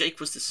 I thought Jake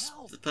was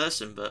the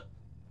person, but...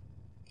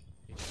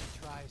 If she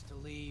tries to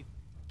leave,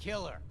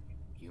 kill her.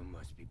 You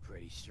must be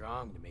pretty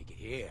strong to make it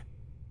here.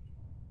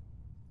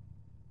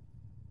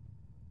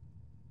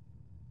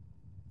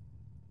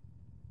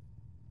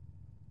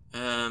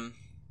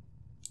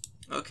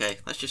 Okay,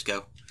 let's just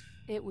go.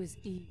 It was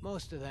easy.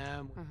 Most of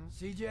them.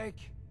 See,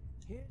 Jake?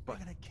 Here, They're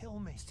gonna kill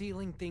me.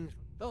 stealing things.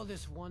 Oh,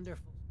 this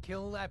wonderful.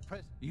 Kill that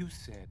You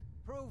said...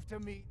 Prove to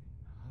me.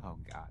 Oh,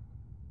 God.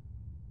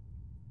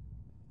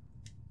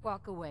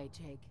 Walk away,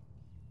 Jake.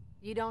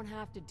 You don't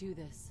have to do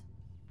this.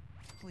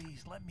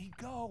 Please let me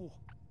go.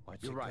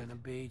 What's You're it right. gonna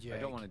be, Jake? I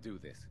don't want to do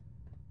this.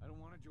 I don't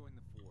want to join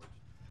the Forge.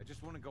 I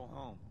just want to go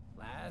home.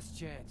 Last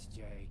chance,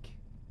 Jake.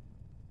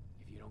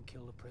 If you don't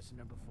kill the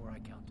prisoner before I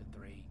count to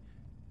 3,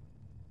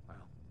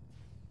 well,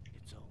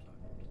 it's over.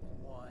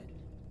 1.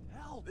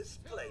 Help. This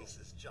place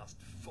is just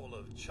full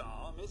of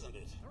charm, isn't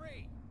it?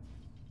 3.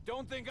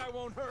 Don't think I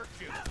won't hurt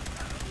you.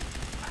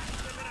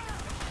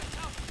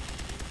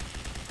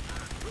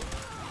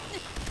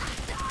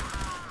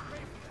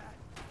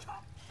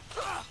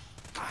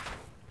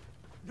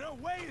 No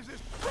way is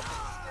this.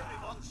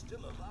 Everyone's still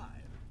alive.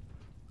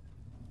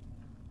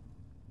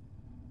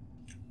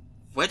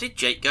 Where did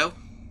Jake go?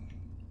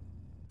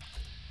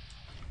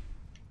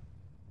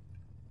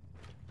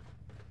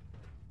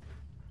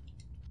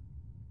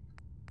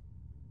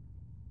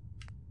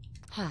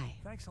 Hi.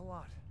 Thanks a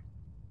lot.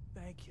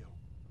 Thank you.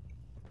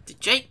 Did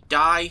Jake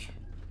die?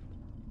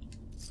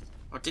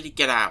 Or did he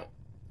get out?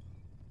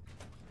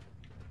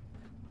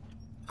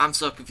 I'm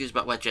so confused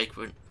about where Jake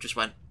just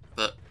went,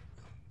 but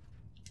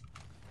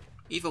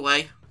either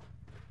way,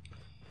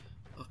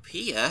 up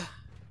here,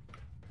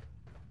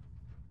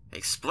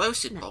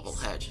 explosive Nice.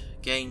 bobblehead.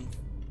 Again,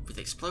 with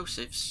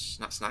explosives,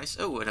 that's nice.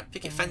 Oh, and a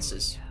picket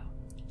fences.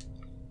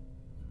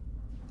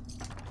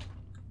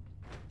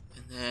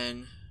 And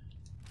then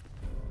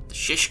the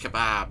shish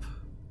kebab.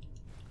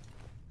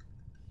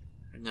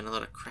 And then a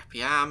lot of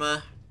crappy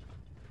armor.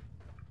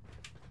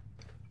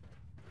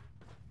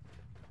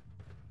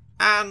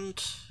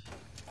 And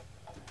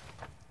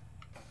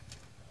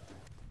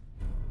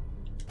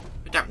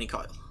a dampening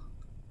coil.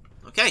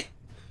 Okay.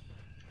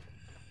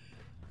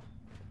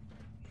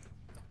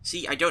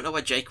 See, I don't know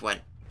where Jake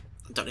went.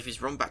 I don't know if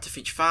he's run back to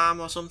Finch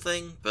Farm or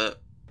something,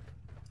 but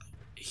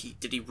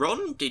did he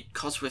run? Did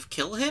Cosworth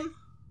kill him?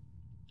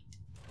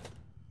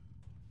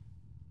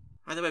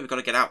 Either way, we've got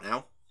to get out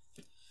now.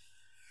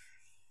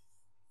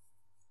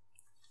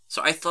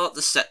 So I thought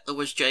the settler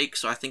was Jake,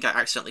 so I think I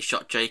accidentally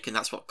shot Jake, and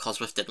that's what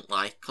Cosworth didn't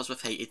like.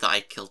 Cosworth hated that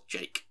I killed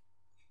Jake.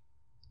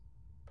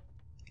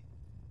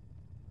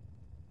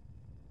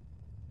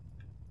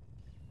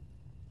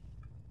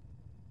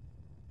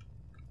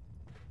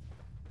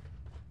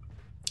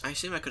 I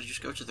assume I could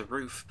just go to the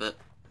roof, but...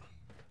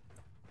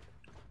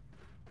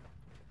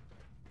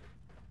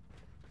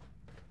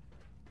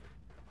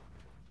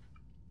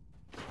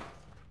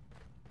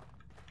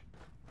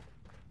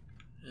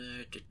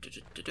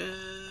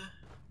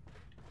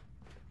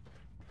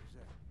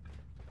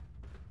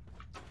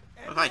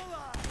 Oh, hi.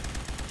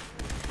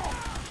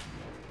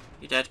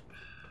 You're dead.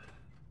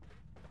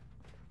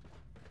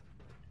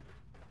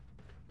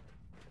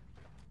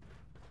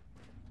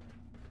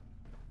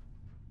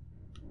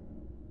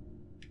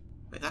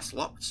 Wait, that's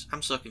locked?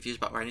 I'm so confused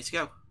about where I need to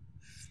go.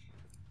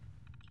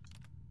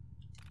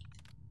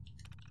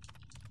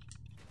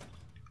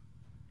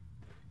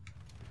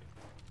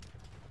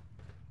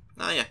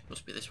 Ah yeah,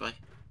 must be this way.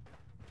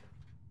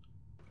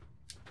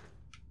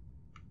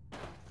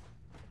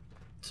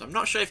 So I'm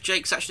not sure if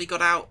Jake's actually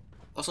got out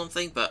or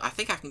something, but I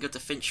think I can go to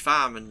Finch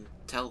Farm and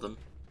tell them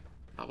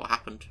about what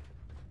happened.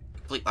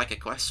 Complete like a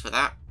quest for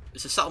that.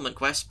 It's a settlement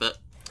quest, but...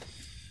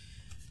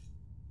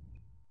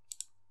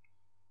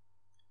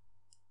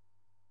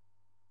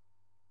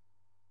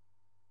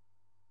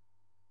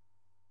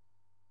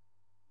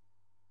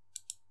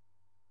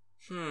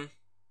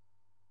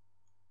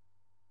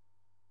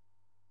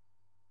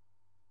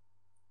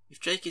 If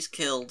Jake is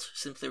killed,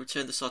 simply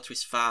return the sword to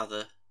his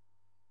father.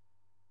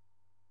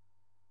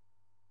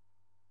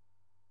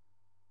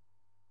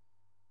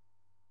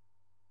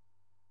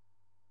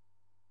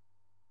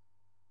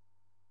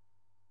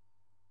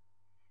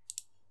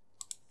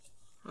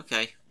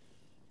 Okay.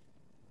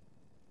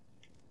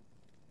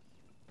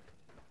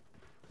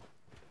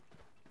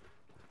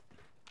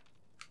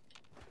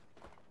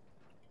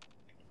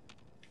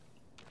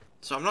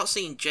 So I'm not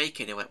seeing Jake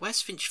anywhere.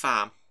 Where's Finch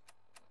Farm?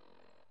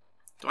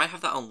 Do I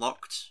have that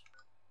unlocked?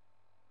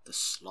 The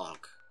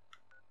slog.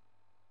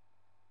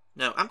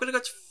 No, I'm gonna go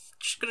to...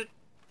 just gonna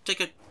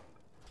take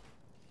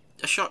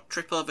a short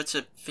trip over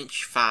to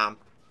Finch Farm.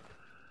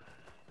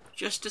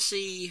 Just to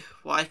see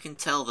what I can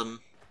tell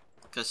them.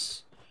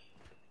 Because...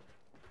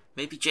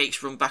 maybe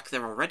Jake's run back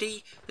there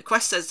already? The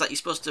quest says that you're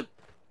supposed to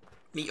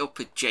meet up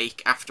with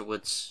Jake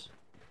afterwards.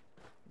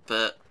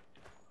 But...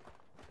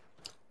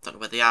 don't know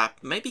where they are.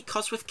 Maybe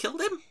Cosworth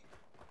killed him?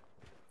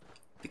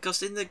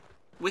 Because in the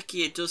wiki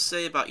it does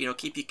say about, you know,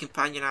 keep your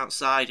companion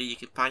outside or your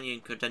companion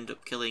could end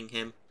up killing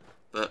him.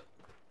 But...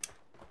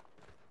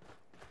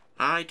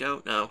 I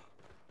don't know.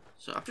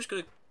 So I'm just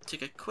going to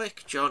take a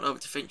quick jaunt over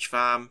to Finch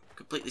Farm,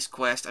 complete this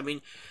quest. I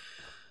mean,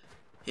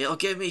 it'll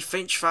give me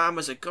Finch Farm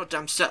as a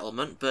goddamn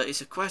settlement, but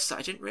it's a quest that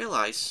I didn't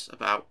realise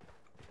about.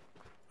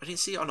 I didn't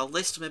see it on a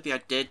list, or maybe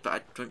I did, but I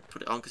didn't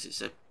put it on because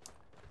it's a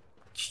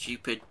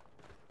stupid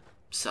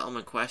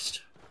settlement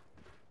quest.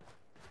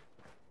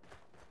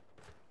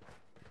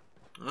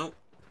 Oh.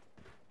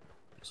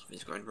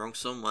 Something's going wrong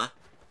somewhere.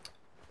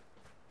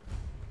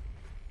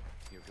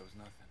 Here goes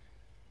nothing.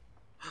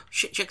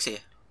 Shit, Jake's here.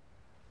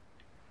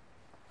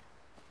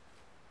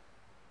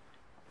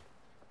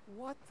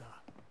 What the?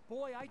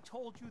 Boy, I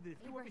told you that if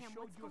you ever Abraham, showed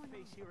what's your going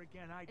face on? here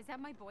again, I'd... Is that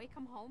my boy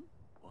come home?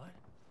 What?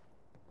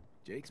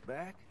 Jake's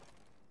back?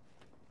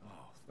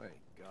 Oh, thank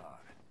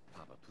God.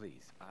 Papa,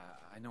 please.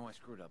 I know I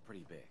screwed up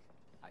pretty big.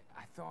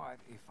 I thought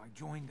if I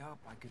joined up,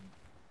 I could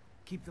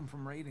keep them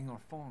from raiding our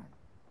farm.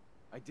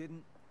 I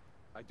didn't.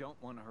 I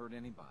don't want to hurt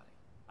anybody.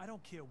 I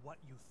don't care what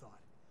you thought.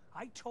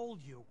 I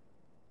told you.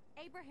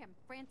 Abraham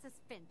Francis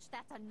Finch,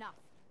 that's enough.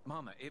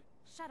 Mama, it...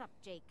 Shut up,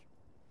 Jake.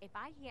 If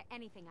I hear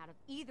anything out of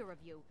either of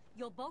you,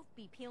 you'll both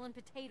be peeling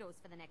potatoes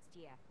for the next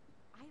year.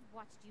 I've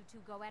watched you two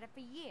go at it for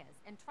years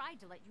and tried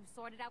to let you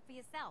sort it out for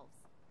yourselves.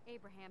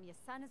 Abraham, your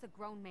son is a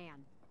grown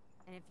man.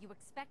 And if you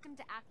expect him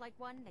to act like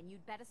one, then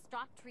you'd better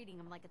stop treating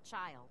him like a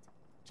child.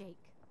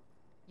 Jake,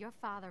 your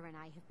father and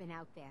I have been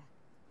out there,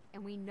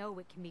 and we know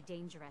it can be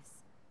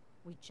dangerous.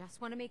 We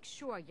just want to make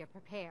sure you're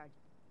prepared.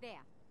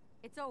 There.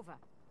 It's over.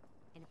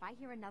 And if I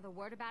hear another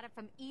word about it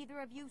from either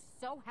of you,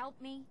 so help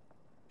me.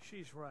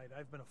 She's right.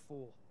 I've been a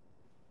fool.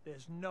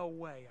 There's no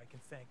way I can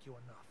thank you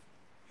enough.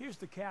 Here's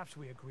the caps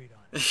we agreed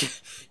on.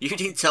 You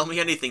didn't tell me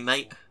anything,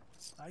 mate.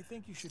 I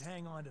think you should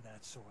hang on to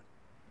that sword.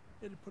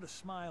 It'd put a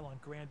smile on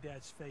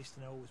Granddad's face to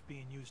know it was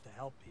being used to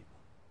help people.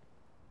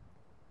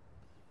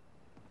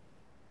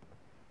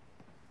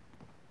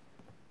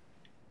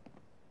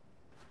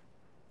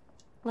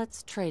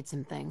 Let's trade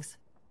some things.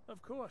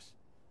 Of course.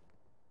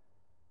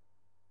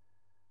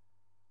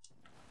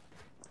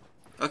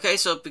 Okay,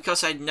 so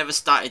because I never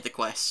started the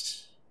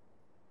quest,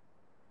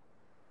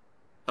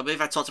 I believe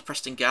I talked to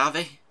Preston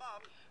Garvey.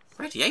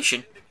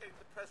 Radiation?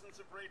 Where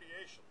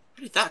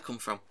did that come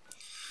from?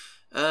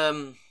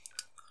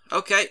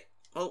 Okay,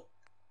 well,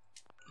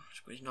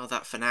 we ignore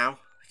that for now,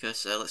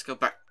 because let's go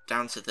back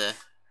down to the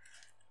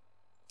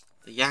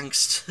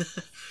Yanks.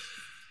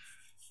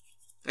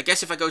 I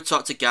guess if I go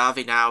talk to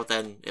Garvey now,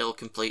 then it'll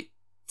complete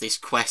this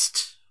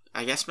quest,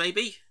 I guess,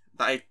 maybe?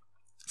 That I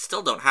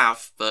still don't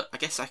have, but I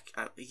guess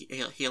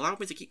he allowed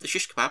me to keep the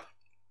shish kebab.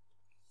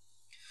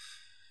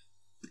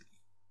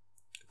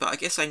 But I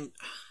guess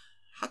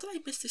how did I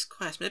miss this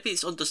quest? Maybe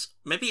it's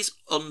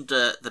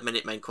under the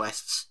Minutemen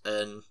quests,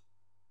 and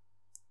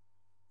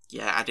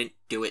yeah, I didn't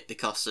do it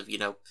because of, you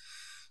know,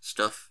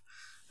 stuff.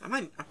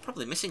 I'm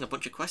probably missing a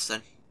bunch of quests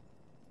then.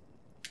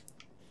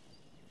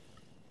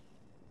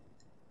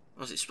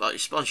 Oh, it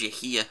spawns you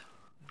here.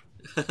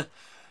 Gotta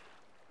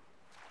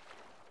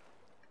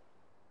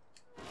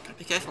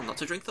be careful not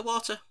to drink the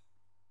water.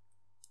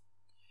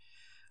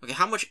 Okay,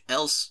 how much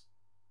else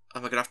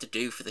am I gonna have to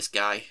do for this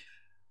guy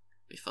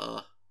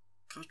before?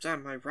 God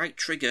damn, my right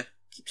trigger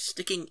keeps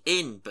sticking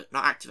in but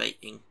not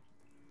activating.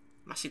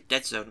 Massive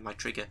dead zone on my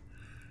trigger.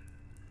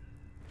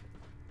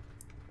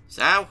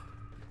 ZAO?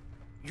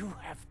 You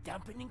have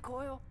dampening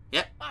coil?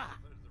 Yep. Ah!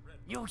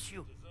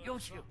 Yoshu!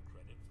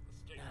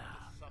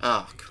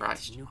 Oh,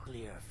 Christ.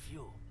 Nuclear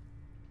fuel.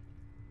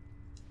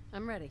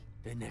 I'm ready.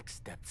 The next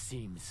step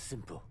seems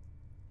simple,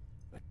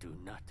 but do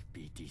not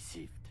be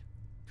deceived.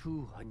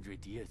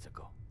 200 years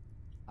ago,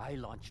 I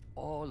launched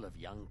all of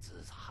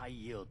Yangtze's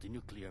high-yield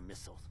nuclear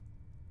missiles,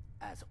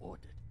 as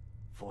ordered.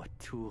 For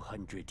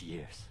 200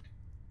 years,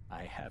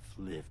 I have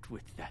lived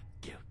with that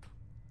guilt,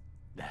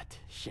 that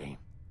shame.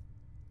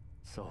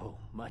 So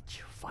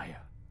much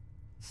fire,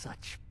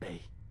 such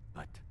bay,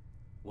 but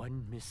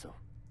one missile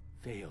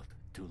failed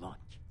to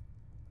launch.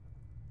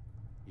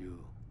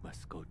 You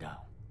must go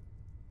down.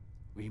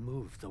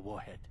 Remove the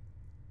warhead.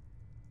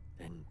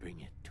 Then bring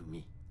it to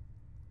me.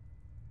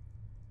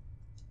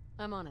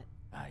 I'm on it.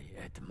 I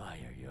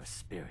admire your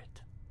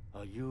spirit.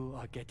 While you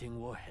are getting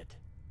warhead,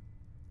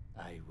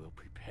 I will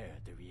prepare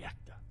the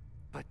reactor.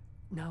 But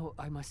now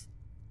I must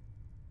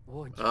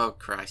warn you. Oh,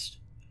 Christ.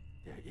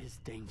 There is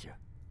danger.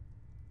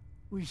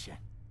 Wishen.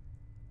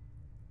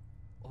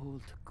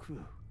 Old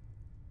crew.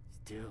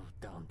 Still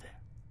down there.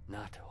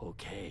 Not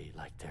okay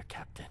like their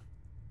captain.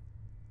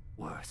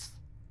 Worse.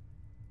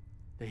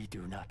 They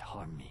do not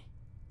harm me.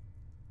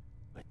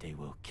 But they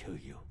will kill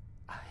you.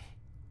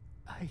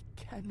 I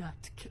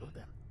cannot kill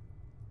them.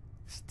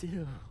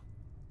 Still,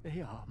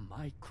 they are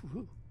my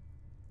crew.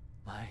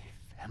 My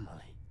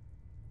family.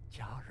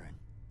 Jaren.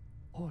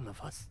 All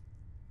of us.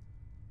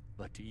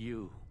 But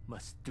you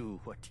must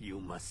do what you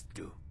must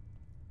do.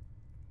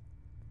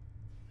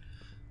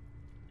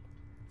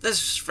 There's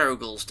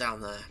Ferogals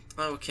down there.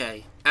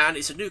 Okay. And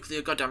it's a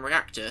nuclear goddamn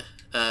reactor.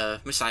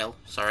 Missile,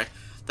 sorry.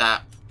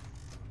 That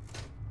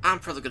I'm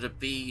probably going to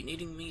be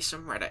needing me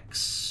some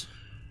Red-X.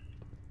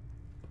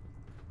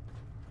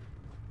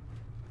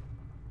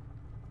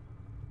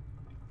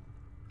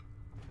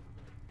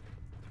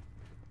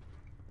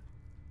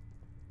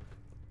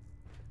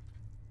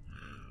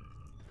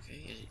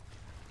 Okay.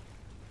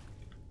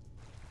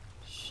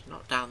 It's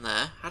not down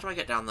there. How do I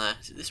get down there?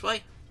 Is it this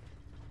way?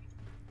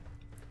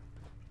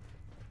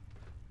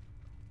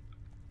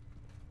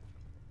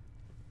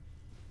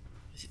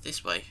 Is it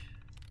this way?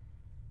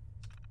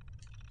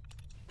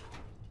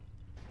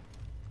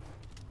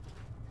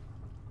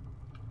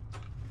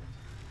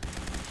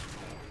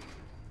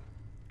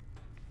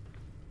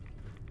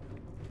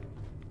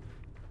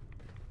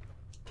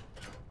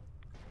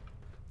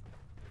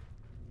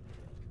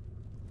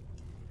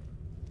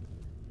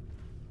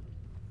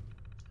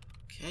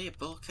 Okay, a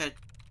bulkhead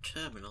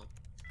terminal.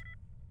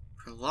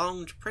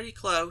 Prolonged, pretty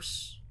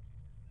close.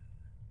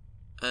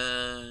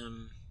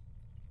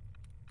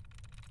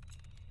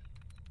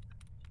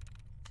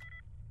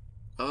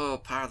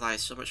 Oh,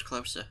 paralyzed, so much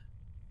closer.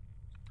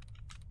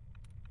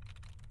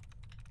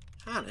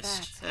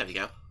 Harnessed. There we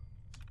go.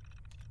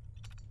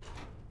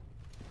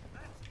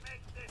 Let's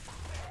make this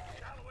quick,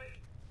 shall we?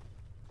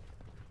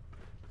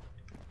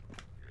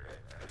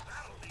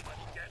 That'll leave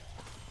us get.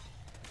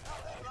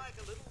 Nothing like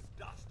a little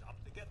dust up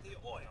to get the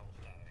oil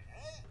flowing,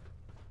 eh?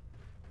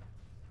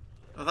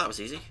 Oh, that was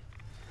easy.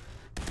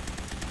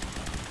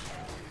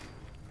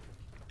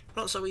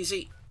 Not so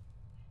easy.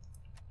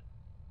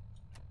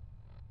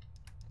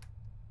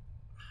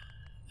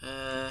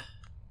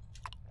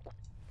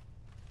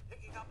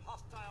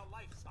 now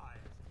life-size.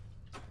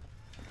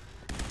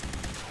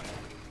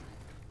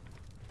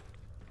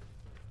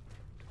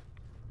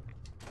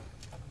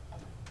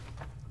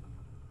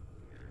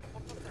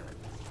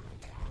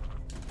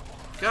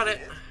 Got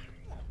it.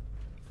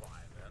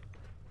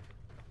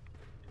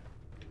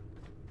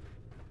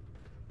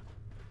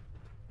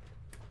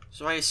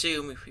 So I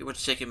assume it would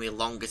have taken me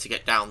longer to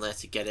get down there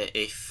to get it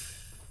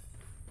if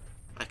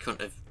I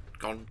couldn't have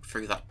gone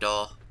through that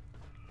door.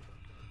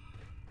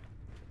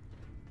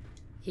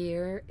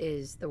 Here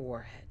is the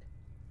warhead.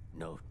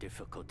 No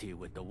difficulty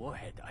with the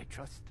warhead, I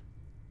trust.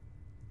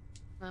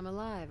 I'm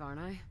alive, aren't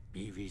I?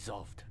 Be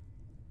resolved,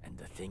 and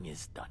the thing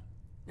is done.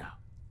 Now,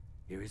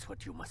 here is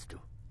what you must do.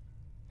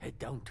 Head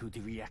down to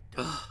the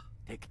reactor.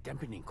 Take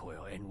dampening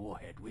coil and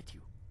warhead with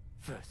you.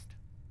 First,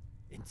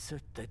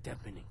 insert the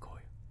dampening coil.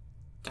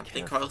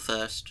 Dampening coil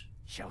first.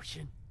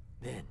 Xiaoxin.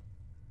 Then,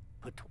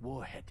 put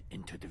warhead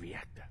into the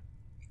reactor.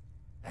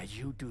 As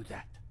you do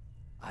that,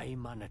 I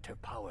monitor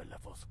power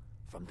levels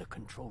from the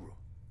control room.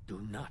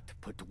 Do not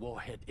put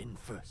warhead in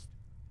first.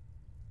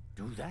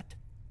 Do that?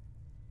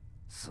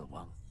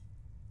 Siwang.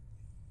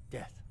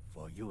 Death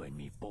for you and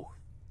me both.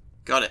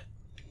 Got it.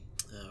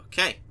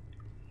 Okay.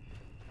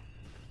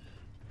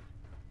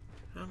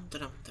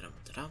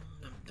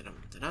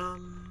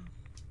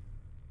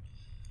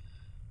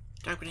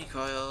 Dampening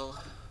coil.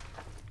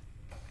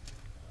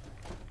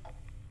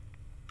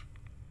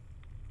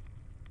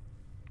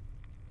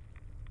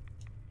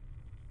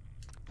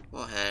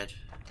 Warhead.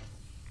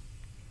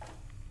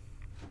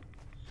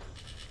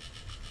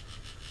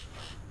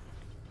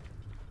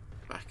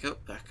 Back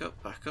up, back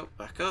up, back up,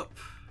 back up.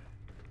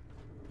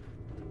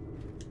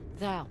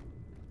 Thou.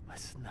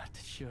 Was not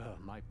sure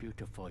my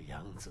beautiful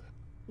Yangzi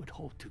would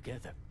hold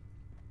together.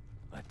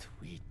 But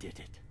we did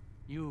it.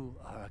 You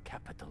are a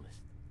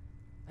capitalist.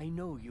 I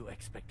know you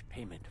expect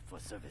payment for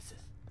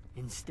services.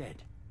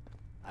 Instead,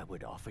 I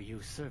would offer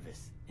you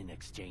service in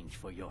exchange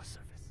for your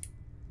service.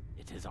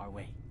 It is our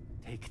way.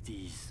 Take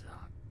these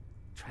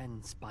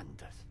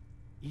transponders.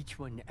 Each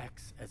one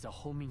acts as a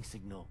homing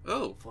signal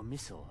for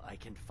missile I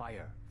can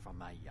fire from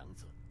my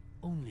Yangzi.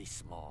 Only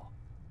small,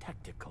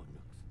 tactical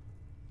nukes.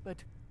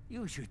 But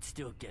you should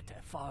still get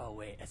as far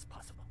away as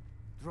possible.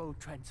 Throw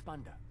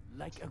transponder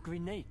like a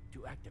grenade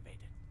to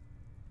activate it.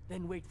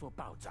 Then wait for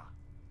Baoza.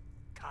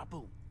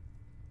 Kaboom.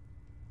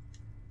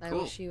 I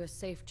wish you a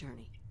safe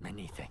journey.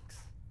 Many thanks.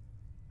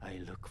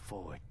 I look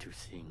forward to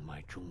seeing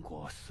my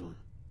Zhongguo soon.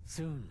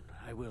 Soon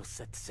I will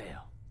set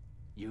sail.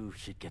 You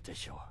should get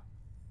ashore.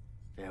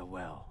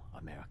 Farewell,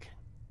 American.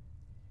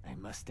 I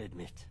must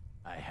admit,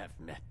 I have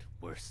met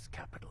worse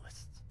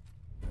capitalists.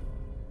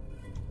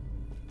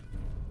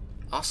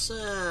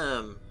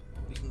 Awesome!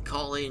 We can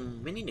call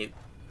in mini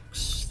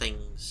nukes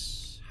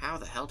things. How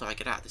the hell do I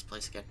get out of this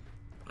place again?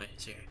 Wait,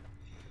 it's here.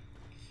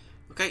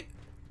 Okay.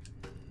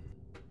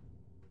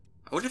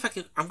 I wonder if I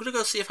can. I'm gonna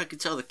go see if I can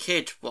tell the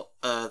kid what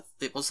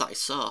it was that I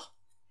saw.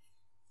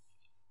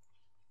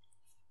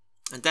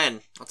 And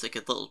then I'll take a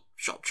little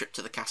short trip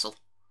to the castle.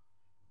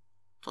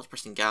 Talk to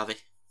Preston Garvey.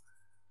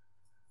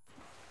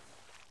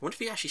 I wonder if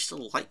he actually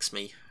still likes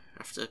me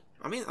after.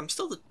 I mean, I'm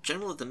still the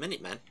general of the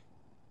Minutemen.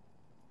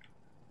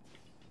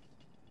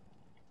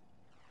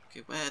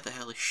 Okay, where the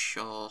hell is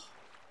Shaw?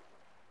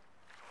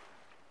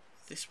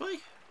 This way?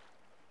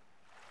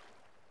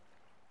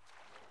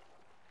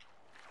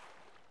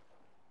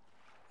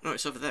 No,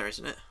 it's over there,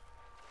 isn't it?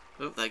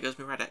 Oh, there goes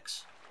my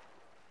Radex.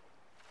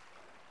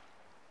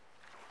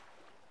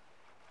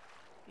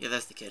 Yeah,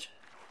 there's the kid.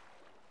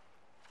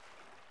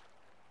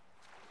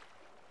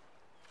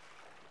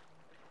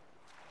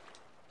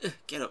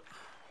 Get up.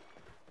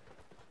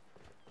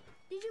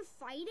 Did you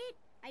fight it?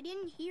 I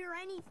didn't hear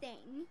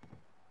anything.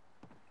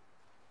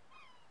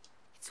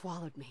 It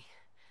swallowed me.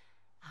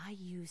 I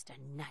used a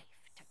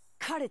knife to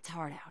cut its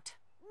heart out.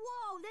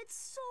 Whoa, that's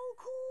so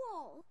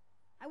cool!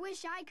 I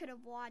wish I could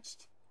have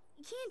watched.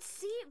 You can't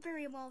see it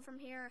very well from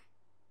here.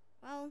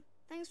 Well,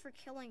 thanks for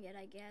killing it,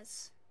 I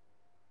guess.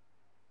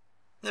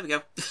 There we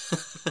go.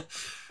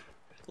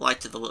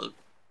 Lied to the little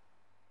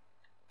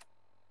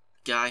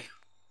guy.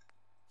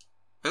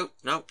 Oh,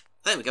 no.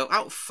 There we go.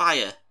 Out of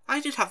fire.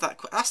 I did have that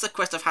quest. That's the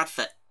quest I've had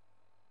for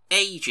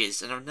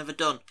ages and I've never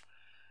done.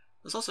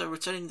 There's also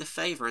returning the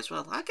favour as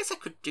well. I guess I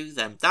could do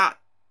them. That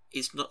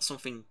is not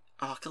something...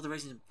 Oh, kill the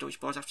raisins and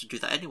Deutsche boys. I have to do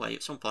that anyway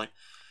at some point.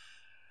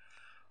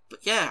 But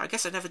yeah, I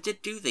guess I never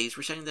did do these,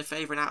 returning the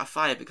favour and out of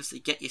fire, because they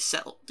get you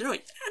settled. No,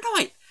 wait.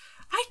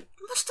 I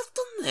must have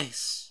done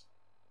this.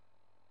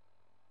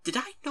 Did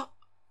I not?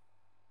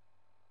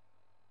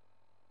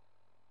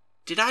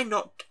 Did I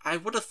not? I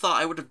would have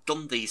thought I would have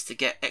done these to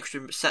get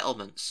extra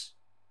settlements.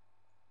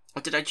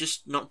 Or did I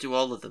just not do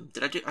all of them?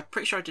 Did I do? I'm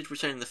pretty sure I did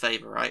returning the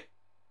favour, right?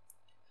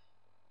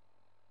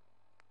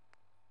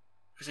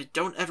 Because I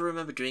don't ever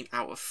remember doing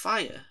out of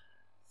fire.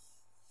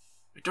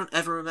 I don't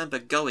ever remember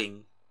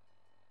going.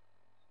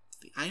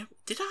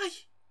 Did I?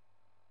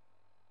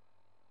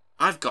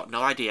 I've got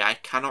no idea. I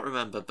cannot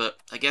remember, but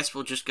I guess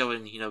we'll just go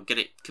and, get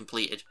it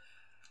completed.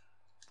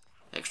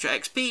 Extra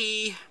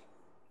XP!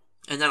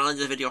 And then I'll end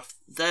the video off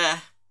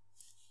there.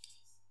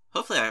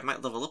 hopefully I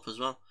might level up as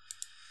well.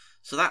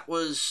 So that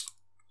was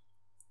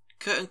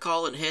Curtain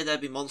Call and Here There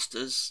Be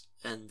Monsters,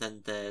 and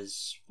then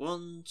there's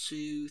 1,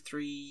 2,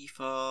 3,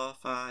 4,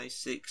 5,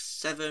 6,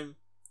 7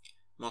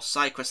 more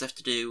side quests left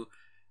to do,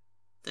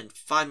 then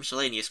 5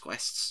 miscellaneous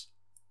quests.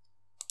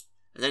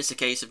 And then it's a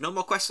case of no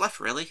more quests left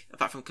really,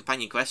 apart from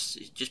companion quests.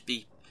 It'd just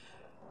be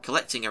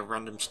collecting a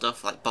random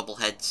stuff like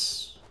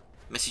bobbleheads,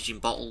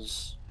 messaging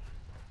bottles.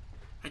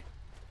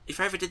 If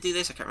I ever did do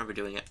this, I can't remember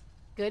doing it.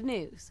 Good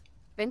news.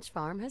 Finch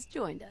Farm has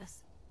joined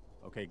us.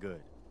 Okay,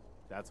 good.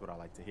 That's what I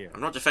like to hear. I'm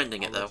not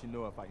defending it though. I'll let you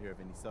know if I hear of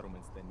any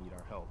settlements that need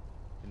our help.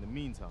 In the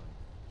meantime,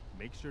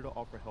 make sure to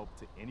offer help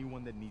to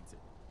anyone that needs it.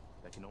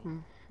 That can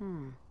only...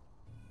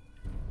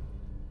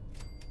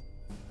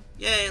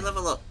 Yay,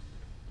 level up.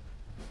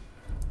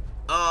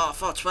 Oh,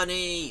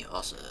 420!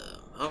 Awesome.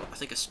 Oh, I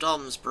think a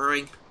storm's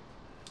brewing.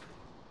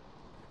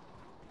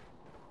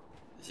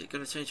 Is it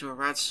going to turn into a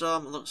rad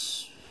storm? It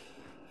looks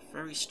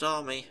very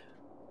stormy.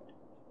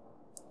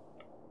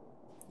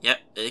 Yep,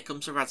 here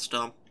comes a rad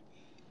storm.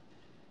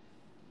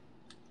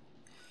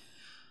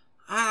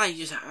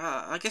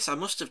 I guess I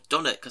must have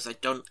done it because I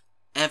don't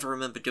ever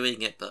remember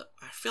doing it, but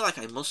I feel like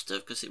I must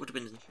have because it would have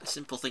been a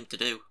simple thing to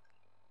do.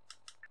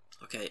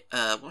 Okay,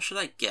 what should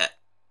I get?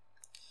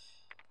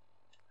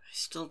 I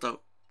still don't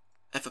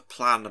ever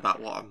plan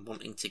about what I'm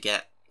wanting to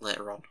get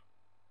later on.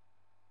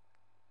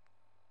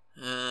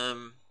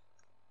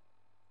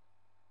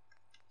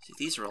 See,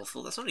 these are all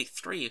full. That's only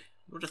 3. I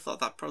would have thought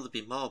that'd probably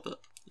be more,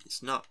 but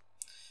it's not.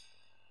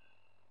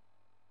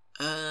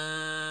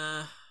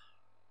 I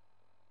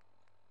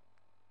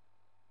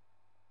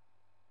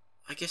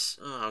guess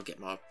I'll get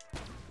more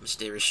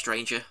Mysterious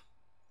Stranger.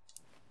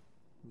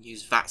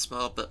 Use VATS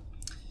more, but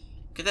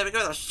okay, there we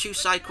go. That's 2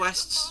 side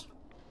quests.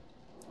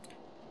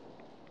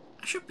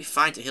 I should be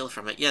fine to heal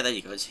from it. Yeah, there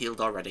you go. It's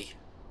healed already.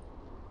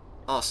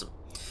 Awesome.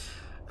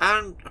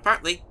 And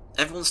apparently,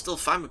 everyone's still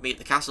fine with me at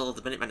the castle.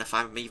 The Minutemen are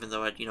fine with me, even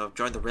though I've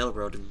joined the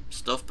railroad and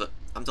stuff. But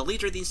I'm the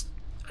leader of the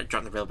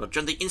joined the railroad.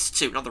 Joined the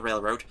Institute, not the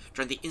railroad.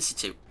 Joined the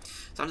Institute.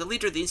 So I'm the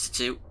leader of the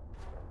Institute,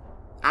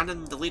 and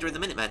I'm the leader of the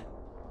Minutemen.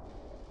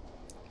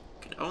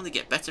 Can only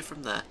get better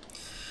from there.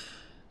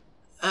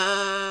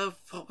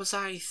 What was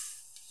I?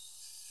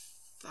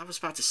 I was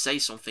about to say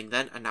something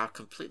then, and now I've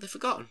completely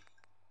forgotten.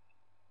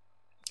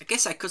 I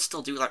guess I could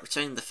still do like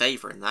returning the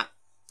favour in that.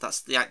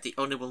 That's the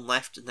only one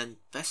left, and then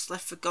Best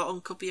Left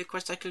Forgotten could be a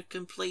quest I could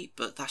complete,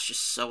 but that's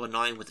just so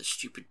annoying with the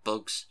stupid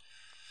bugs.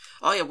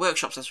 Oh yeah,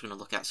 workshops that's what we're going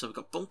to look at. So we've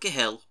got Bunker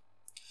Hill,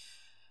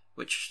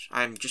 which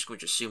I'm just going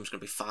to assume is going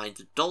to be fine.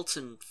 The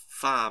Dalton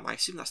Farm, I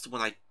assume that's the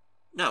one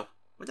No,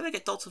 when did I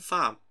get Dalton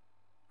Farm?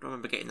 I don't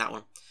remember getting that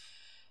one.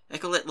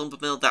 Echolit Lumber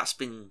Mill, that's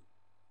been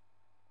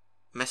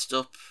messed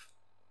up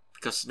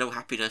because no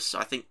happiness, so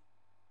I think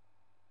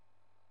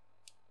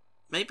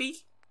maybe?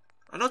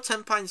 I know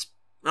 10 Pines.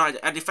 Right,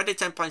 I defended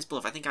 10 Pines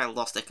Bluff. I think I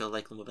lost Echo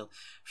Lake Lumber Mill.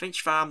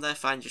 Finch Farm, they're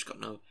fine, just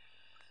got no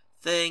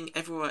thing.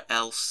 Everywhere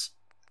else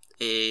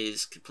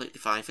is completely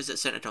fine. Visit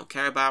Centre, don't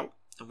care about.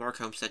 And Warwick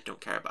Homestead,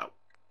 don't care about.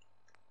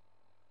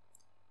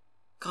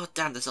 God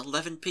damn, there's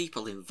 11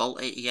 people in Vault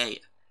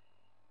 88.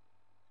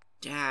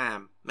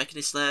 Damn.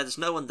 Mechanist there, there's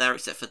no one there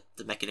except for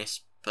the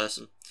Mechanist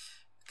person.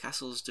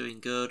 Castle's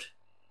doing good.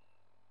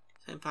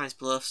 10 Pines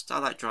Bluff,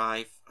 Starlight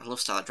Drive. I love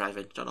Starlight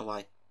Driving, don't know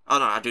why. Oh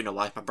no, I do know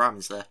why, my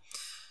Brahmin's there.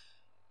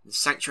 And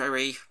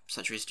Sanctuary's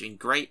doing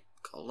great.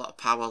 Got a lot of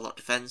power, a lot of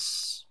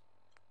defence.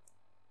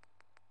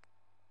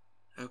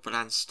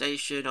 Openland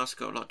Station, also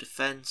got a lot of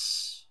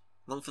defence.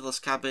 Longfellow's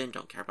Cabin,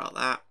 don't care about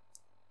that.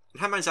 And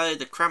Handmaid's Island,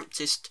 the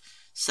crampedest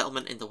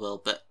settlement in the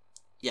world, but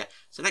yeah.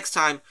 So next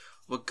time,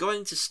 we're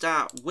going to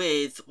start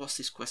with, what's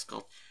this quest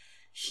called?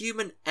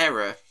 Human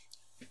Error,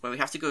 where we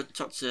have to go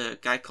talk to a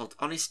guy called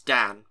Honest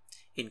Dan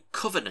in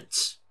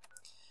Covenant.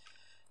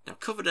 Now,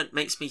 Covenant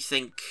makes me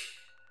think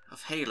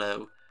of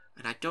Halo,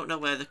 and I don't know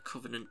where the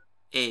Covenant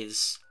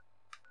is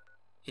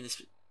in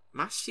this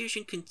mass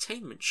fusion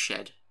containment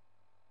shed.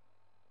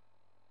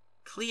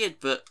 Cleared,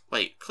 but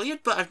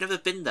I've never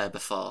been there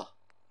before.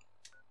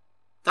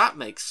 That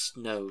makes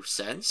no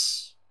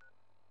sense.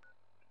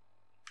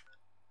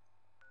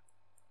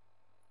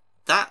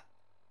 That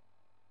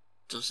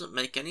doesn't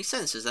make any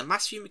sense. There's a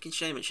mass fusion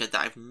containment shed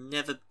that I've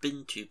never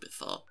been to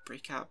before.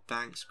 Breakout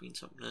Bank,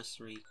 Screentop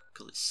Nursery,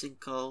 call it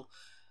Sinkhole.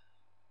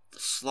 The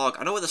Slog.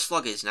 I know where the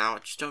Slog is now, I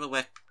just don't know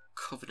where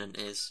Covenant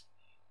is.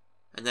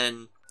 And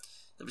then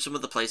there was some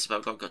other place about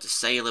we've got to go to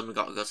Salem, we've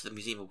got to go to the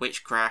Museum of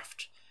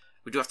Witchcraft.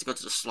 We do have to go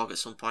to the Slog at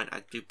some point,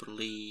 I do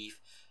believe.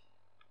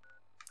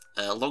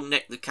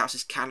 Longneck, the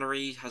Cows's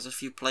Cannery, has a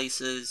few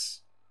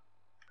places.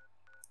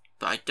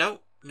 But I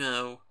don't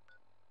know.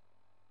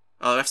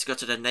 Oh, I have to go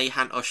to the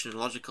Nahan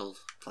Oceanological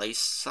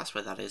place. That's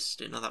where that is.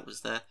 Didn't know that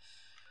was there.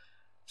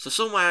 So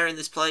somewhere in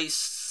this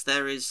place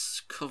there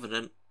is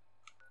Covenant.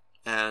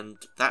 And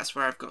that's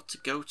where I've got to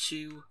go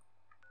to.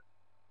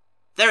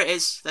 There it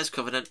is. There's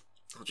Covenant.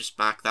 I'll just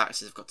mark that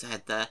since I've got to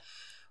head there.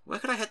 Where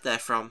could I head there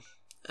from?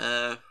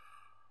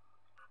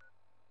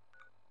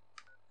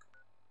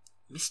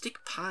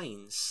 Mystic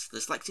Pines.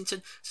 There's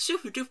Lexington.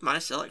 Super duper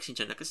nice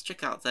Lexington. I guess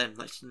check out them.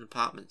 Lexington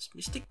Apartments.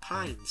 Mystic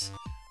Pines.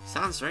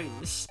 Sounds very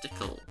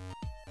mystical.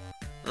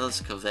 Oh,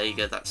 there's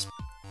Covega. That's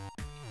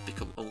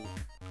become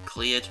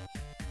uncleared.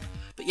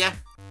 But yeah,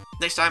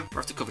 next time we're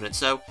after Covenant.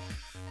 So,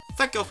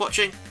 thank you all for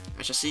watching.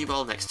 I shall see you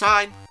all next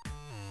time.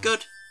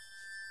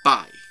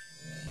 Goodbye.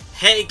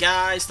 Hey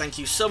guys, thank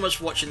you so much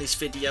for watching this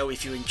video.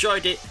 If you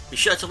enjoyed it, be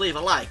sure to leave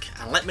a like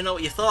and let me know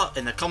what you thought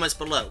in the comments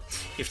below.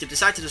 If you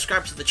decide to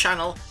subscribe to the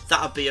channel,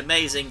 that would be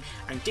amazing,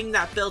 and ding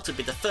that bell to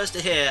be the first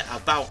to hear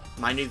about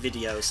my new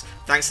videos.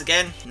 Thanks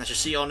again, and I shall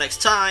see you all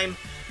next time.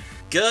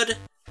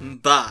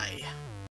 Goodbye.